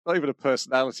 not even a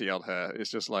personality on her.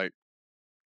 It's just like,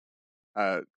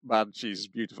 man, she's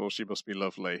beautiful, she must be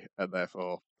lovely, and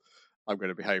therefore I'm going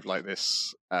to behave like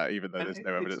this, even though there's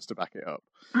no evidence to back it up.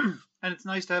 And it's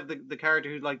nice to have the character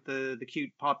who's like the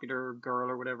cute popular girl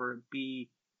or whatever be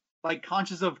like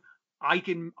conscious of I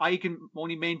can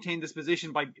only maintain this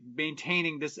position by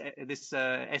maintaining this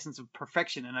essence of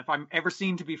perfection, and if I'm ever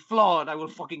seen to be flawed, I will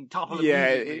fucking topple it.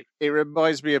 Yeah, it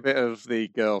reminds me a bit of the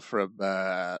girl from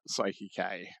Psyche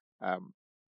K, the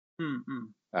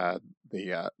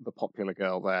popular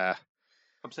girl there,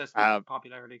 obsessed with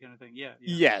popularity kind of thing. Yeah.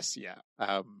 Yes, yeah.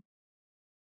 But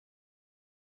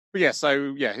yeah,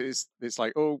 so yeah, it's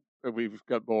like, oh, we've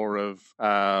got more of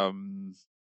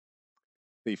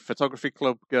the photography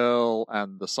club girl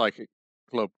and the psychic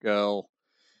club girl,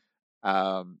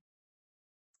 who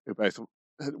both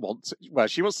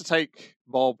she wants to take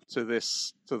Mob to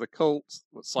the cult.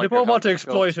 They both want to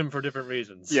exploit him for different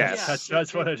reasons. Yes.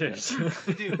 That's what it is.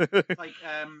 They do. Like,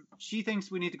 she thinks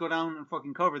we need to go down and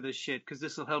fucking cover this shit because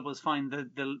this will help us find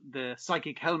the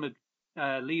psychic helmet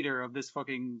leader of this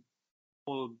fucking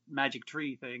whole magic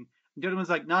tree thing. And the other one's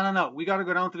like, no, we got to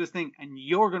go down to this thing, and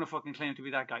you're going to fucking claim to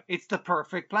be that guy. It's the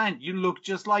perfect plan. You look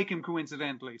just like him,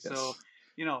 coincidentally. Yes. So,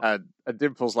 you know. And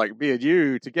Dimple's like, me and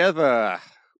you together,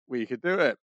 we could do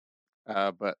it.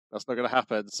 But that's not going to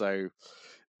happen. So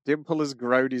Dimple has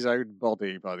grown his own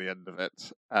body by the end of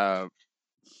it.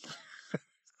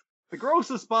 The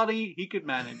grossest body he could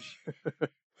manage.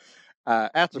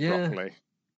 Out of broccoli.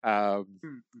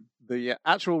 The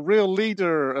actual real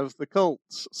leader of the cult,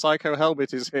 Psycho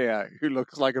Helmet, is here, who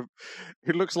looks like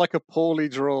a poorly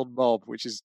drawn mob, which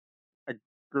is a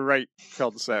great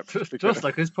concept. Just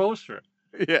like his poster.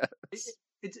 Yeah.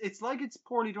 It's like it's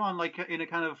poorly drawn, like in a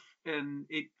kind of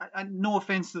no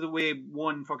offense to the way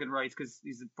one fucking writes, because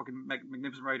he's a fucking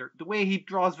magnificent writer. The way he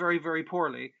draws very, very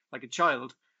poorly, like a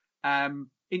child, in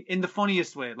the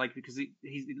funniest way, like because he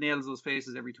nails those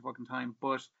faces every fucking time.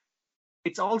 But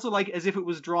it's also like as if it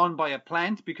was drawn by a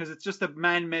plant, because it's just a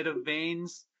man made of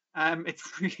veins.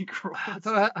 It's really gross. I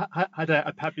thought I had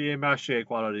a papier-mâché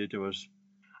quality to it.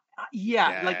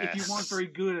 Yeah, like if you weren't very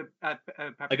good at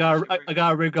I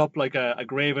gotta rig up like a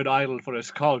graven idol for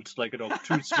this cult, like, you know,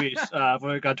 too sweet.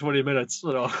 We got 20 minutes,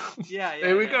 you know. Yeah.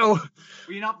 There we go. Well,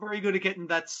 you're not very good at getting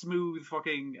that smooth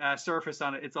fucking surface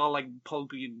on it. It's all like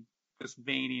pulpy and just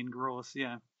veiny and gross.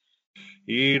 Yeah.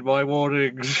 Eat my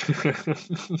warnings.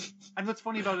 And what's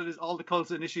funny about it is all the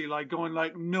cults initially like going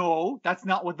like, no, that's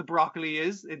not what the broccoli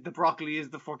is. The broccoli is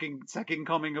the fucking second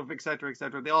coming of etc.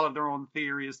 etc. They all have their own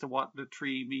theory as to what the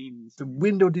tree means. The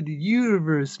window to the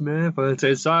universe, man. But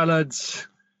say silence.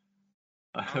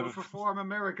 I will perform a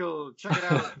miracle. Check it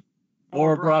out.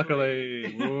 More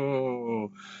broccoli.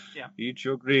 Whoa. Yeah. Eat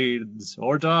your greens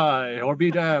or die or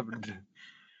be damned.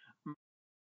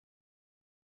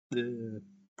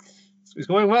 It's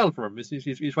going well for him.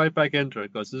 He's right back into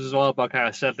it, because this is all about kind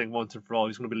of settling once and for all.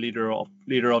 He's going to be leader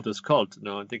of this cult. You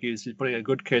know, I think he's putting a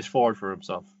good case forward for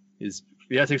himself. He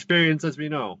has experience, as we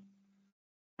know.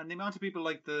 And the amount of people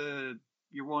like the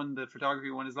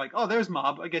photography one is like, oh, there's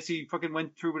Mob. I guess he fucking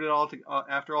went through with it all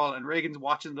after all. And Reagan's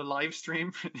watching the live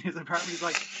stream in his apartment. He's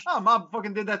like, oh, Mob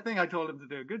fucking did that thing I told him to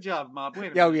do. Good job, Mob. Wait a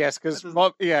minute. Oh, yes, because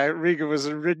Regan was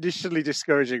initially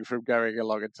discouraging from going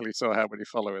along until he saw how many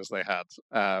followers they had.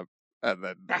 And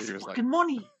then that's he was fucking like,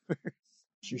 money.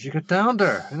 You should get down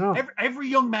there, you know. Every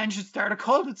young man should start a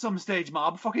cult at some stage,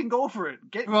 Mob. Fucking go for it.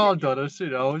 We've all done it,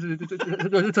 you know.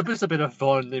 It's a bit of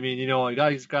fun. I mean, you know,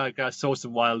 guys got to sow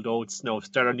some wild oats, you know,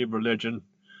 start a new religion.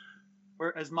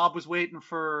 Whereas Mob was waiting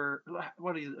for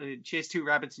chase two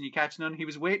rabbits and you catch none. He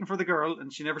was waiting for the girl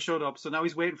and she never showed up. So now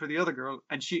he's waiting for the other girl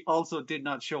and she also did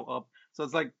not show up. So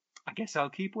it's like, I guess I'll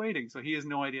keep waiting. So he has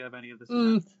no idea of any of this.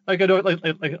 Like I know,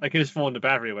 like his phone, the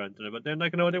battery went in it, but then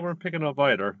like, you know, they weren't picking up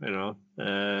either. You know.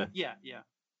 Yeah.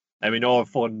 And we know a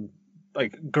fun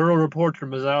girl reporter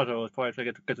from Misato was probably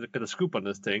trying to get a scoop on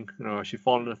this thing. You know, she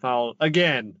fallen afoul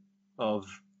again of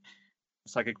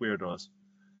psychic weirdos.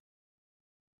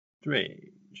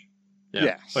 Strange. Yeah.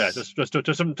 Yes. But yeah,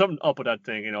 just something up with that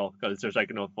thing, because there's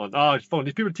fun. Oh, it's fun.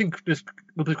 These people think this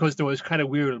because it was kind of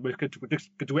weird. We get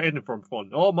to anything from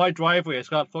fun. Oh, my driveway has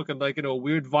got fucking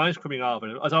weird vines coming off,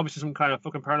 and it's obviously some kind of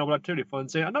fucking paranormal activity. Fun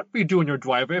saying, I'm not redoing your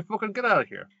driveway. Fucking get out of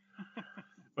here.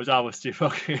 But obviously,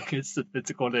 fucking, it's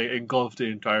going to engulf the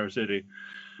entire city.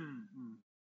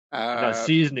 That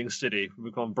seasoning city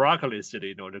become broccoli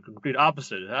city. No, the complete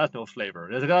opposite. It has no flavor.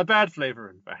 It's got a bad flavor,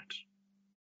 in fact.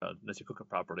 Unless you cook it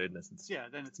properly, then it's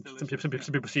delicious.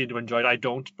 Some people seem to enjoy it. I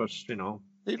don't, but You don't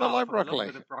like broccoli?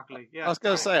 Broccoli. Yeah, I was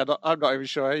going to say, I'm not even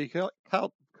sure how you can't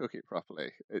cook it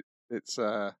properly. It's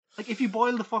like if you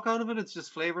boil the fuck out of it, it's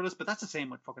just flavorless. But that's the same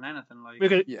with fucking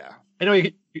anything. Yeah. I know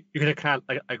you can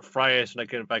fry it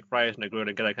and fry it in a grill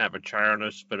and get kind of a char on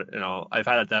it, but I've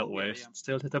had it that way. Yeah.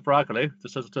 Still hit the broccoli.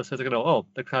 Just oh,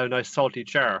 that kind of nice salty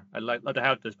char. I'd like to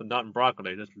have this, but not in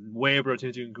broccoli. There's way better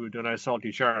things you can do a nice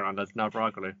salty char on that's not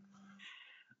broccoli.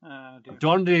 I've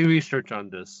done the research on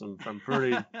this. I'm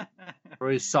pretty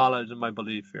very solid in my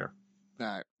belief here.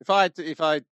 No, if I had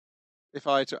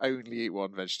to only eat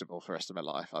one vegetable for the rest of my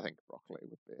life, I think broccoli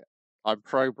would be it. I'm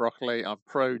pro broccoli. I'm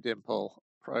pro dimple.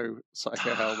 Pro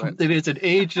psycho helmet. It is an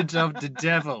agent of the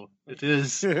devil. It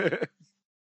is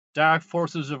dark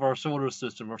forces of our solar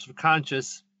system, our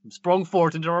subconscious, sprung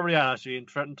forth into our reality and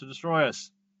threatened to destroy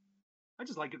us. I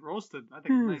just like it roasted. I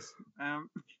think it's nice.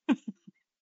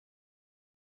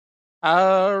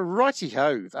 Righty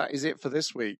ho, that is it for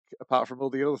this week. Apart from all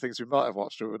the other things we might have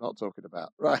watched that we're not talking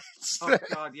about, right? Oh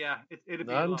God, yeah, it'd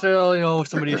be until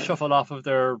somebody shuffled off of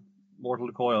their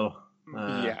mortal coil.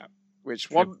 Yeah,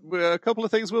 a couple of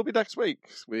things will be next week.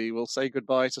 We will say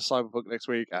goodbye to Cyberpunk next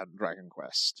week and Dragon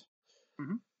Quest,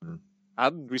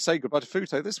 and we say goodbye to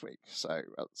Futo this week. So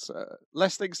that's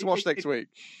less things to watch next week.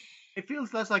 It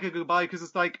feels less like a goodbye because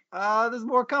it's like there's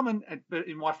more coming, but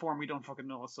in what form we don't fucking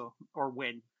know. So or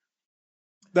when.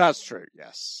 That's true,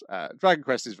 yes. Dragon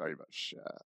Quest is very much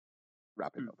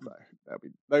wrapping up, though. There'll be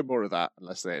no more of that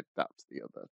unless they adapt the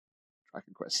other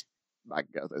Dragon Quest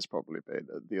manga. There's probably been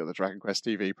the other Dragon Quest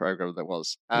TV program there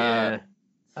was. Yeah.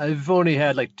 I've only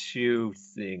had 2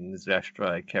 things extra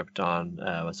I kept on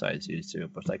besides these 2,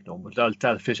 but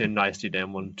that'll fit in nicely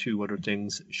then when 2 other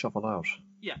things shuffle out.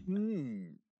 Yeah.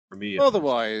 For me.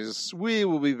 Otherwise, we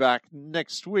will be back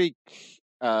next week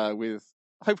with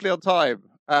hopefully on time.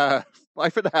 Bye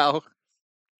for now.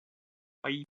 Bye.